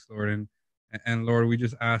place, Lord. And Lord, we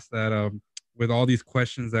just ask that with all these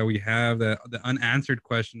questions that we have, that the unanswered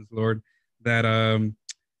questions, Lord, that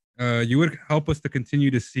you would help us to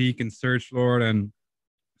continue to seek and search, Lord, and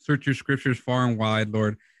search your scriptures far and wide,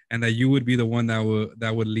 Lord, and that you would be the one that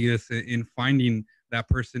would lead us in finding that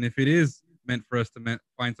person, if it is meant for us to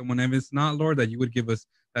find someone. If it's not, Lord, that you would give us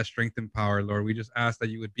that strength and power, Lord. We just ask that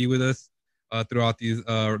you would be with us throughout these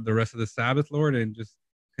the rest of the Sabbath, Lord, and just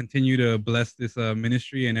continue to bless this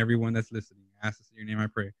ministry and everyone that's listening. I ask this in your name, I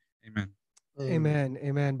pray. Amen.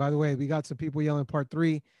 Amen. By the way, we got some people yelling part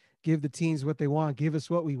 3. Give the teens what they want. Give us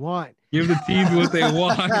what we want. Give the teens what they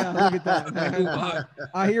want. Yeah, look at that, man.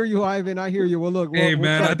 I hear you, Ivan. I hear you. Well, look. Hey,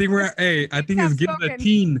 man. I think it's give the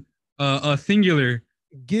teen a singular.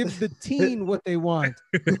 Give the teen what they want.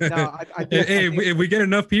 Now, if we get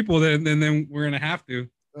enough people, then we're gonna have to.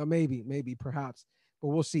 Maybe, perhaps, but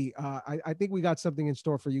we'll see. I think we got something in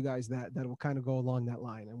store for you guys that will kind of go along that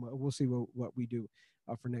line, and we'll see what we do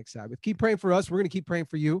for next Sabbath. Keep praying for us. We're gonna keep praying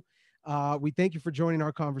for you. We thank you for joining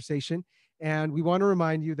our conversation, and we want to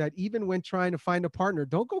remind you that even when trying to find a partner,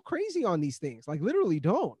 don't go crazy on these things. Like literally,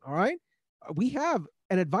 don't. All right, we have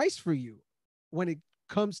an advice for you when it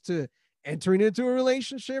comes to entering into a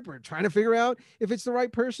relationship or trying to figure out if it's the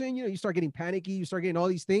right person. You start getting panicky, you start getting all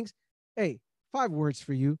these things. Hey, 5 words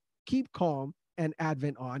for you: keep calm and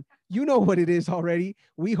Advent on. You know what it is already.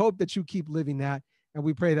 We hope that you keep living that, and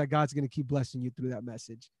we pray that God's going to keep blessing you through that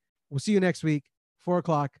message. We'll see you next week, 4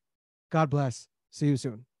 o'clock. God bless. See you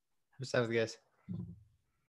soon. Have a Sabbath, guys.